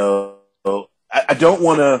 I don't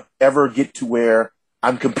want to ever get to where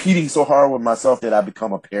I'm competing so hard with myself that I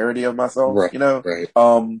become a parody of myself, right, you know? Right.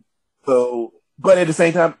 But at the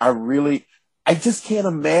same time, I just can't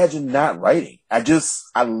imagine not writing. I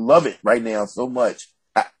love it right now so much.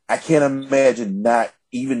 I can't imagine not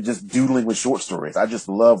even just doodling with short stories. I just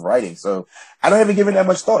love writing. So I don't even give it that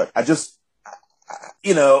much thought. I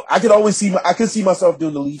could see myself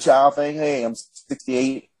doing the Lee Child thing. Hey, I'm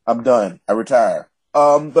 68. I'm done. I retire.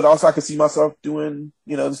 But also I could see myself doing,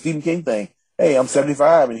 the Stephen King thing. Hey, I'm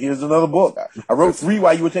 75 and here's another book. I wrote 3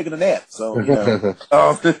 while you were taking a nap. So,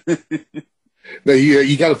 No,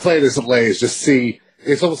 you got to play it as it lays. Just see.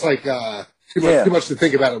 It's almost like too much to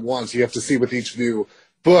think about at once. You have to see with each new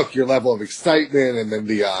book your level of excitement, and then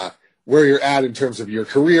the where you're at in terms of your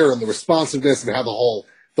career and the responsiveness, and how the whole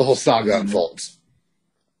saga unfolds.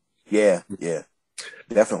 Yeah,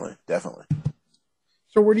 definitely.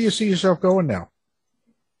 So, where do you see yourself going now?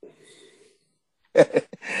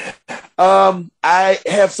 I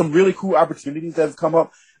have some really cool opportunities that have come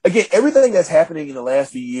up. Again, everything that's happening in the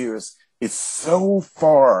last few years is so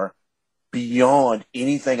far beyond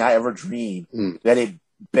anything I ever dreamed that it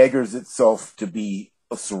beggars itself to be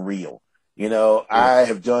surreal. I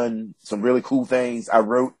have done some really cool things. I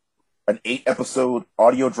wrote an 8-episode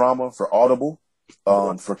audio drama for Audible,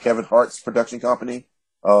 for Kevin Hart's production company.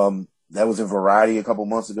 That was in Variety a couple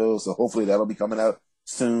months ago, so hopefully that'll be coming out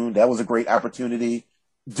soon. That was a great opportunity.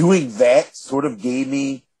 Doing that sort of gave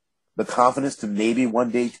me the confidence to maybe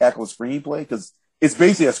one day tackle a screenplay, because it's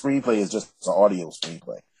basically a screenplay is just an audio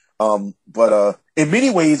screenplay. But in many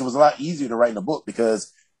ways, it was a lot easier to write in a book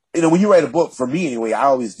because, when you write a book, for me anyway, I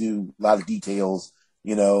always do a lot of details,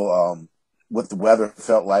 what the weather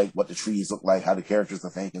felt like, what the trees look like, how the characters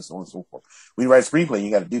are thinking, so on and so forth. When you write a screenplay,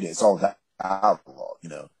 you got to do that. It's all dialogue,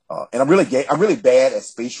 And I'm really bad at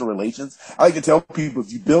spatial relations. I like to tell people,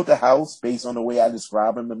 if you built a house based on the way I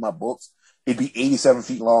describe them in my books, it'd be 87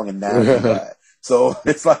 feet long and 9 feet wide. So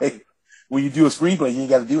it's like, when you do a screenplay, you ain't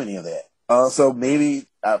got to do any of that. So maybe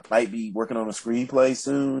I might be working on a screenplay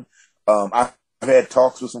soon. I've had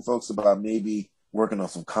talks with some folks about maybe working on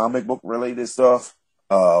some comic book related stuff.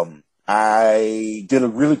 I did a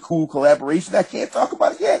really cool collaboration. I can't talk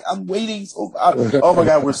about it yet. I'm waiting. Oh my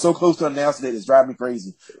God, we're so close to announcing it. It's driving me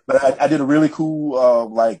crazy. But I did a really cool,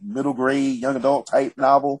 middle grade, young adult type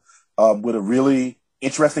novel, with a really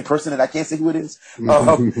interesting person that I can't say who it is.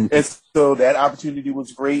 And so that opportunity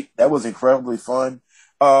was great. That was incredibly fun.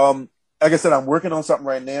 Like I said, I'm working on something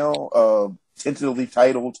right now, tentatively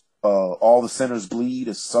titled, All the Sinners Bleed,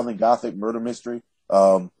 a Southern Gothic murder mystery.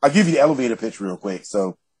 I'll give you the elevator pitch real quick.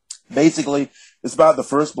 So basically, it's about the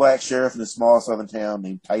first black sheriff in a small southern town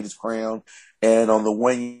named Titus Crown. And on the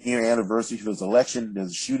 1-year anniversary of his election,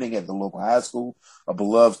 there's a shooting at the local high school. A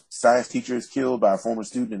beloved science teacher is killed by a former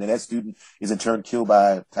student, and that student is in turn killed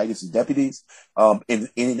by Titus's deputies. In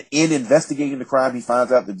investigating the crime, he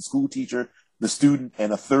finds out that the school teacher, the student,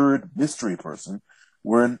 and a third mystery person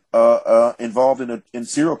were involved in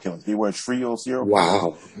serial killings. They were a trio of serial killers.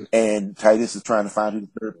 Wow. And Titus is trying to find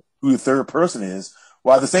who the third person is,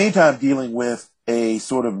 while at the same time dealing with a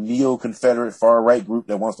sort of neo-Confederate far-right group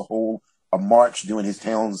that wants to hold a march during his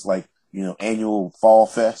town's annual fall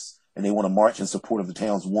fest, and they want to march in support of the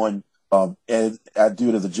town's one, and I do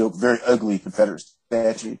it as a joke, very ugly Confederate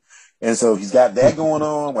statue. And so he's got that going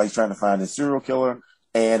on while he's trying to find his serial killer,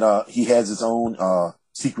 and he has his own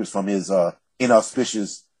secrets from his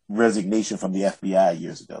inauspicious resignation from the FBI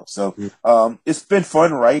years ago. So it's been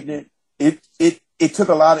fun writing it. It took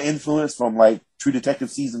a lot of influence from True Detective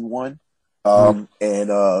season 1,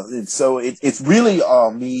 and so it's really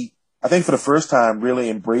me. I think for the first time, really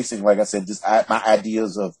embracing, like I said, just my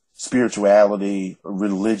ideas of spirituality,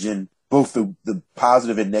 religion, both the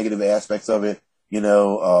positive and negative aspects of it.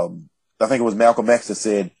 I think it was Malcolm X that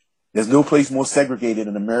said, "There's no place more segregated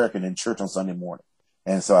in America than church on Sunday morning."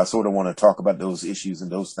 And so I sort of want to talk about those issues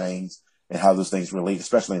and those things and how those things relate,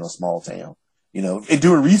 especially in a small town. and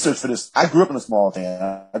doing research for this, I grew up in a small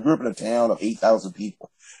town. I grew up in a town of 8,000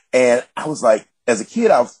 people. And I was like, as a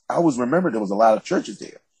kid, I always remembered there was a lot of churches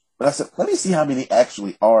there. But I said, let me see how many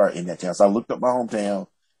actually are in that town. So I looked up my hometown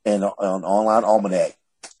and on online almanac.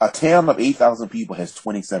 A town of 8,000 people has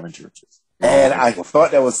 27 churches. And I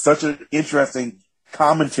thought that was such an interesting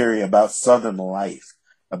commentary about Southern life,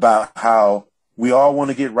 about how we all want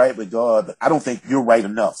to get right with God, but I don't think you're right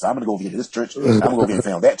enough. So I'm going to go over here to this church. I'm going to go over here and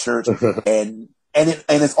found that church. And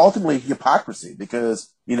it's ultimately hypocrisy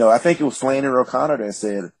because, I think it was Flannery O'Connor that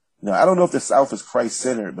said, I don't know if the South is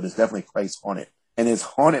Christ-centered, but it's definitely Christ-haunted. And it's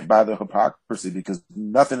haunted by the hypocrisy because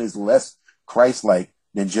nothing is less Christ-like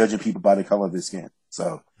than judging people by the color of their skin.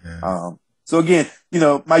 So, so again,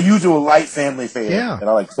 my usual light family fare that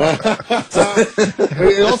I like to talk about.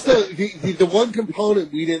 And also, the one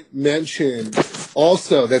component we didn't mention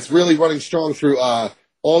also that's really running strong through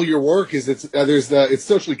all your work is it's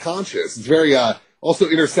socially conscious. It's very also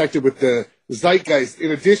intersected with the zeitgeist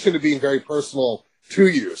in addition to being very personal to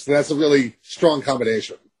you. So that's a really strong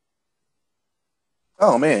combination.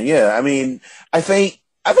 Oh man, yeah. I mean, I think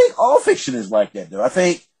all fiction is like that, though. I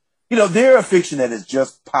think, there are fiction that is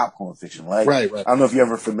just popcorn fiction. Like, right. I don't know if you're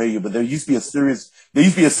ever familiar, but there used to be a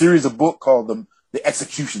series of book called the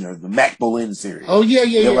Executioner, the Mac Boleyn series. Oh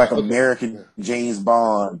yeah. Like American James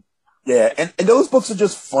Bond. Yeah, and those books are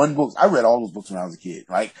just fun books. I read all those books when I was a kid.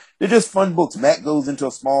 Like, they're just fun books. Mac goes into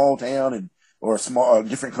a small town or a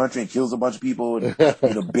different country and kills a bunch of people and,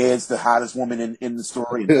 beds the hottest woman in the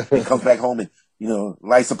story and comes back home and,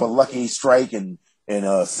 lights up a lucky strike and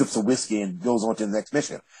sips a whiskey and goes on to the next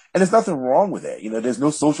mission. And there's nothing wrong with that. There's no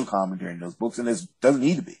social commentary in those books and there doesn't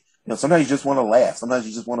need to be. Sometimes you just want to laugh. Sometimes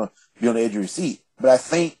you just want to be on the edge of your seat. But I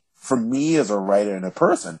think for me as a writer and a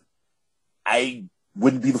person, I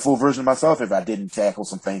wouldn't be the full version of myself if I didn't tackle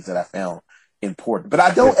some things that I found important. But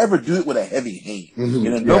I don't ever do it with a heavy hand.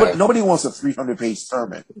 Mm-hmm. Nobody wants a 300-page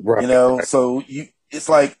sermon. Right. So it's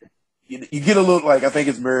like you get a little, like I think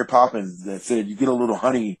it's Mary Poppins that said, you get a little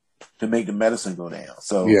honey to make the medicine go down.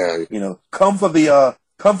 So come for the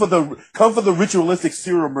ritualistic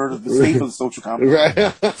serial murder, the state of the social commentary.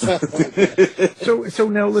 Right. So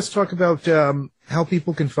now let's talk about how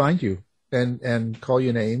people can find you and call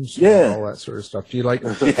you names and all that sort of stuff. Do you like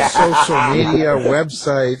social media,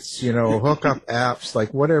 websites, hookup apps,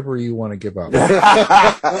 like whatever you want to give up?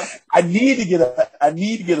 I need to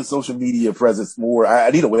get a social media presence more. I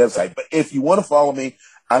need a website. But if you want to follow me,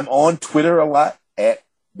 I'm on Twitter a lot at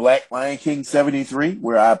Black Lion King 73,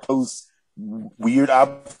 where I post weird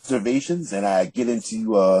observations and I get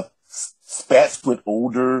into spats with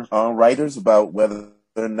older writers about whether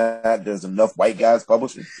or not there's enough white guys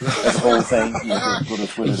publishing. That's the whole thing. We're having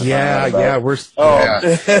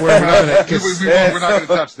it. We're not going to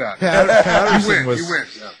touch that. Patterson you win.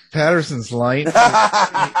 Patterson's line.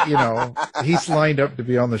 He's lined up to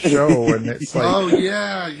be on the show, and it's like,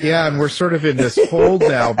 yeah, and we're sort of in this hold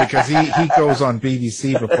now because he goes on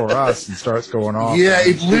BBC before us and starts going off. Yeah,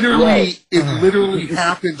 it literally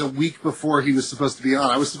happened a week before he was supposed to be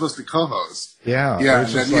on. I was supposed to co-host. Yeah.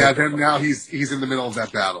 Then now he's in the middle of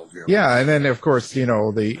that battle. Yeah, and then of course, the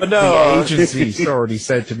agency's already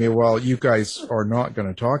said to me, well, you guys are not going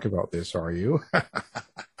to talk about this, are you?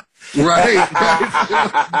 Right.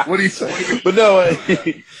 What do you say? But no,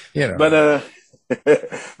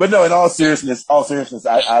 but no. In all seriousness,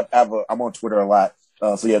 I'm on Twitter a lot.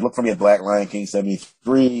 So yeah, look for me at Black Lion King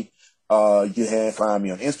 73. You can find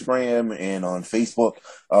me on Instagram and on Facebook.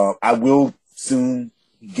 I will soon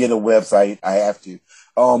get a website. I have to.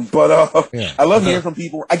 I love hearing from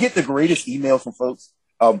people. I get the greatest emails from folks.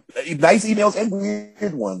 Nice emails and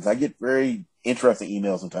weird ones. I get very interesting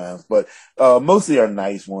emails sometimes, but mostly are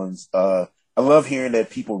nice ones. I love hearing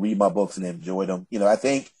that people read my books and enjoy them. I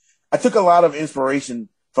think I took a lot of inspiration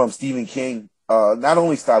from Stephen King, not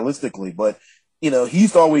only stylistically, but he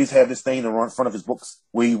used to always have this thing in the front of his books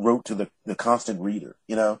where he wrote to the constant reader,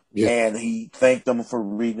 and he thanked them for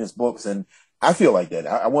reading his books. And I feel like that.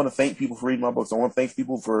 I want to thank people for reading my books. I want to thank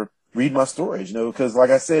people for reading my stories, because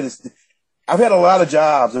like I said, I've had a lot of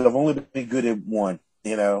jobs and I've only been good at one,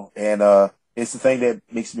 and it's the thing that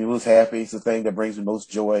makes me most happy. It's the thing that brings me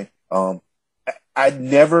most joy. I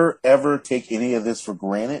never, ever take any of this for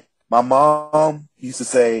granted. My mom used to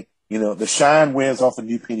say, the shine wears off a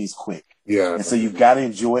new pennies quick. Yeah. And so you've got to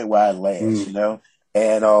enjoy it while it lasts,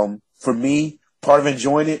 And for me, part of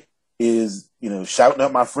enjoying it is, shouting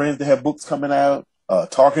out my friends that have books coming out,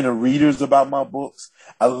 talking to readers about my books.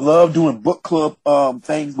 I love doing book club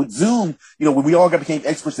things with Zoom, when we all became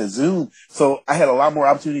experts at Zoom. So I had a lot more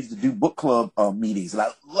opportunities to do book club meetings. And I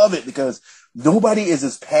love it because nobody is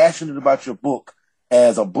as passionate about your book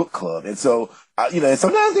as a book club. And so, and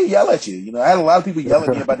sometimes they yell at you. You know, I had a lot of people yell at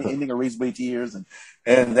me about the ending of Razorblade Tears, and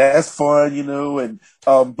that's fun,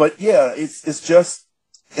 but yeah,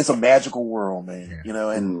 it's a magical world, man,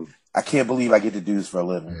 and I can't believe I get to do this for a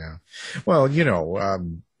living. Yeah. Well,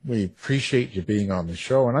 we appreciate you being on the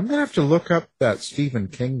show, and I'm going to have to look up that Stephen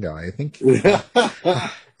King guy. I think he keeps coming up.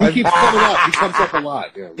 He comes up a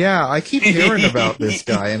lot. Yeah, I keep hearing about this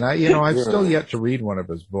guy, and I've still yet to read one of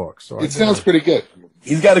his books. So it sounds pretty good.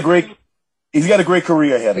 He's got a great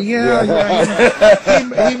career ahead of him.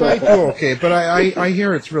 Yeah, he might do okay, but I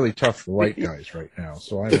hear it's really tough for white guys right now.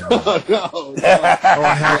 So I don't know. No.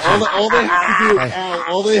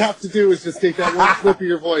 All they have to do is just take that one clip of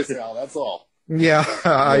your voice, Al. That's all. Yeah,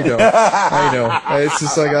 I know. It's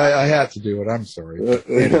just like I had to do it. I'm sorry. Well,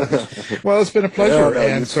 it's been a pleasure,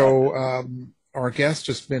 and so our guest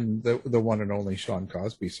has been the one and only Sean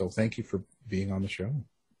Cosby. So thank you for being on the show.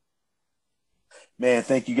 Man,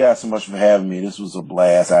 thank you guys so much for having me. This was a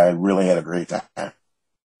blast. I really had a great time.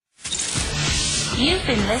 You've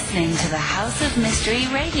been listening to the House of Mystery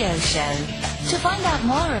radio show. To find out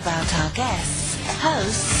more about our guests,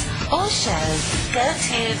 hosts, or shows, go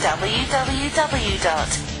to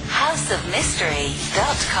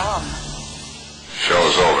www.houseofmystery.com.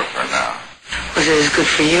 Show's over for now. Was it as good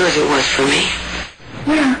for you as it was for me?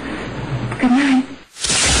 Well, good night.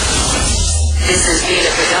 This has been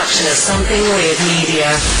a production of Something Weird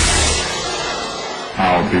Media.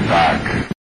 I'll be back.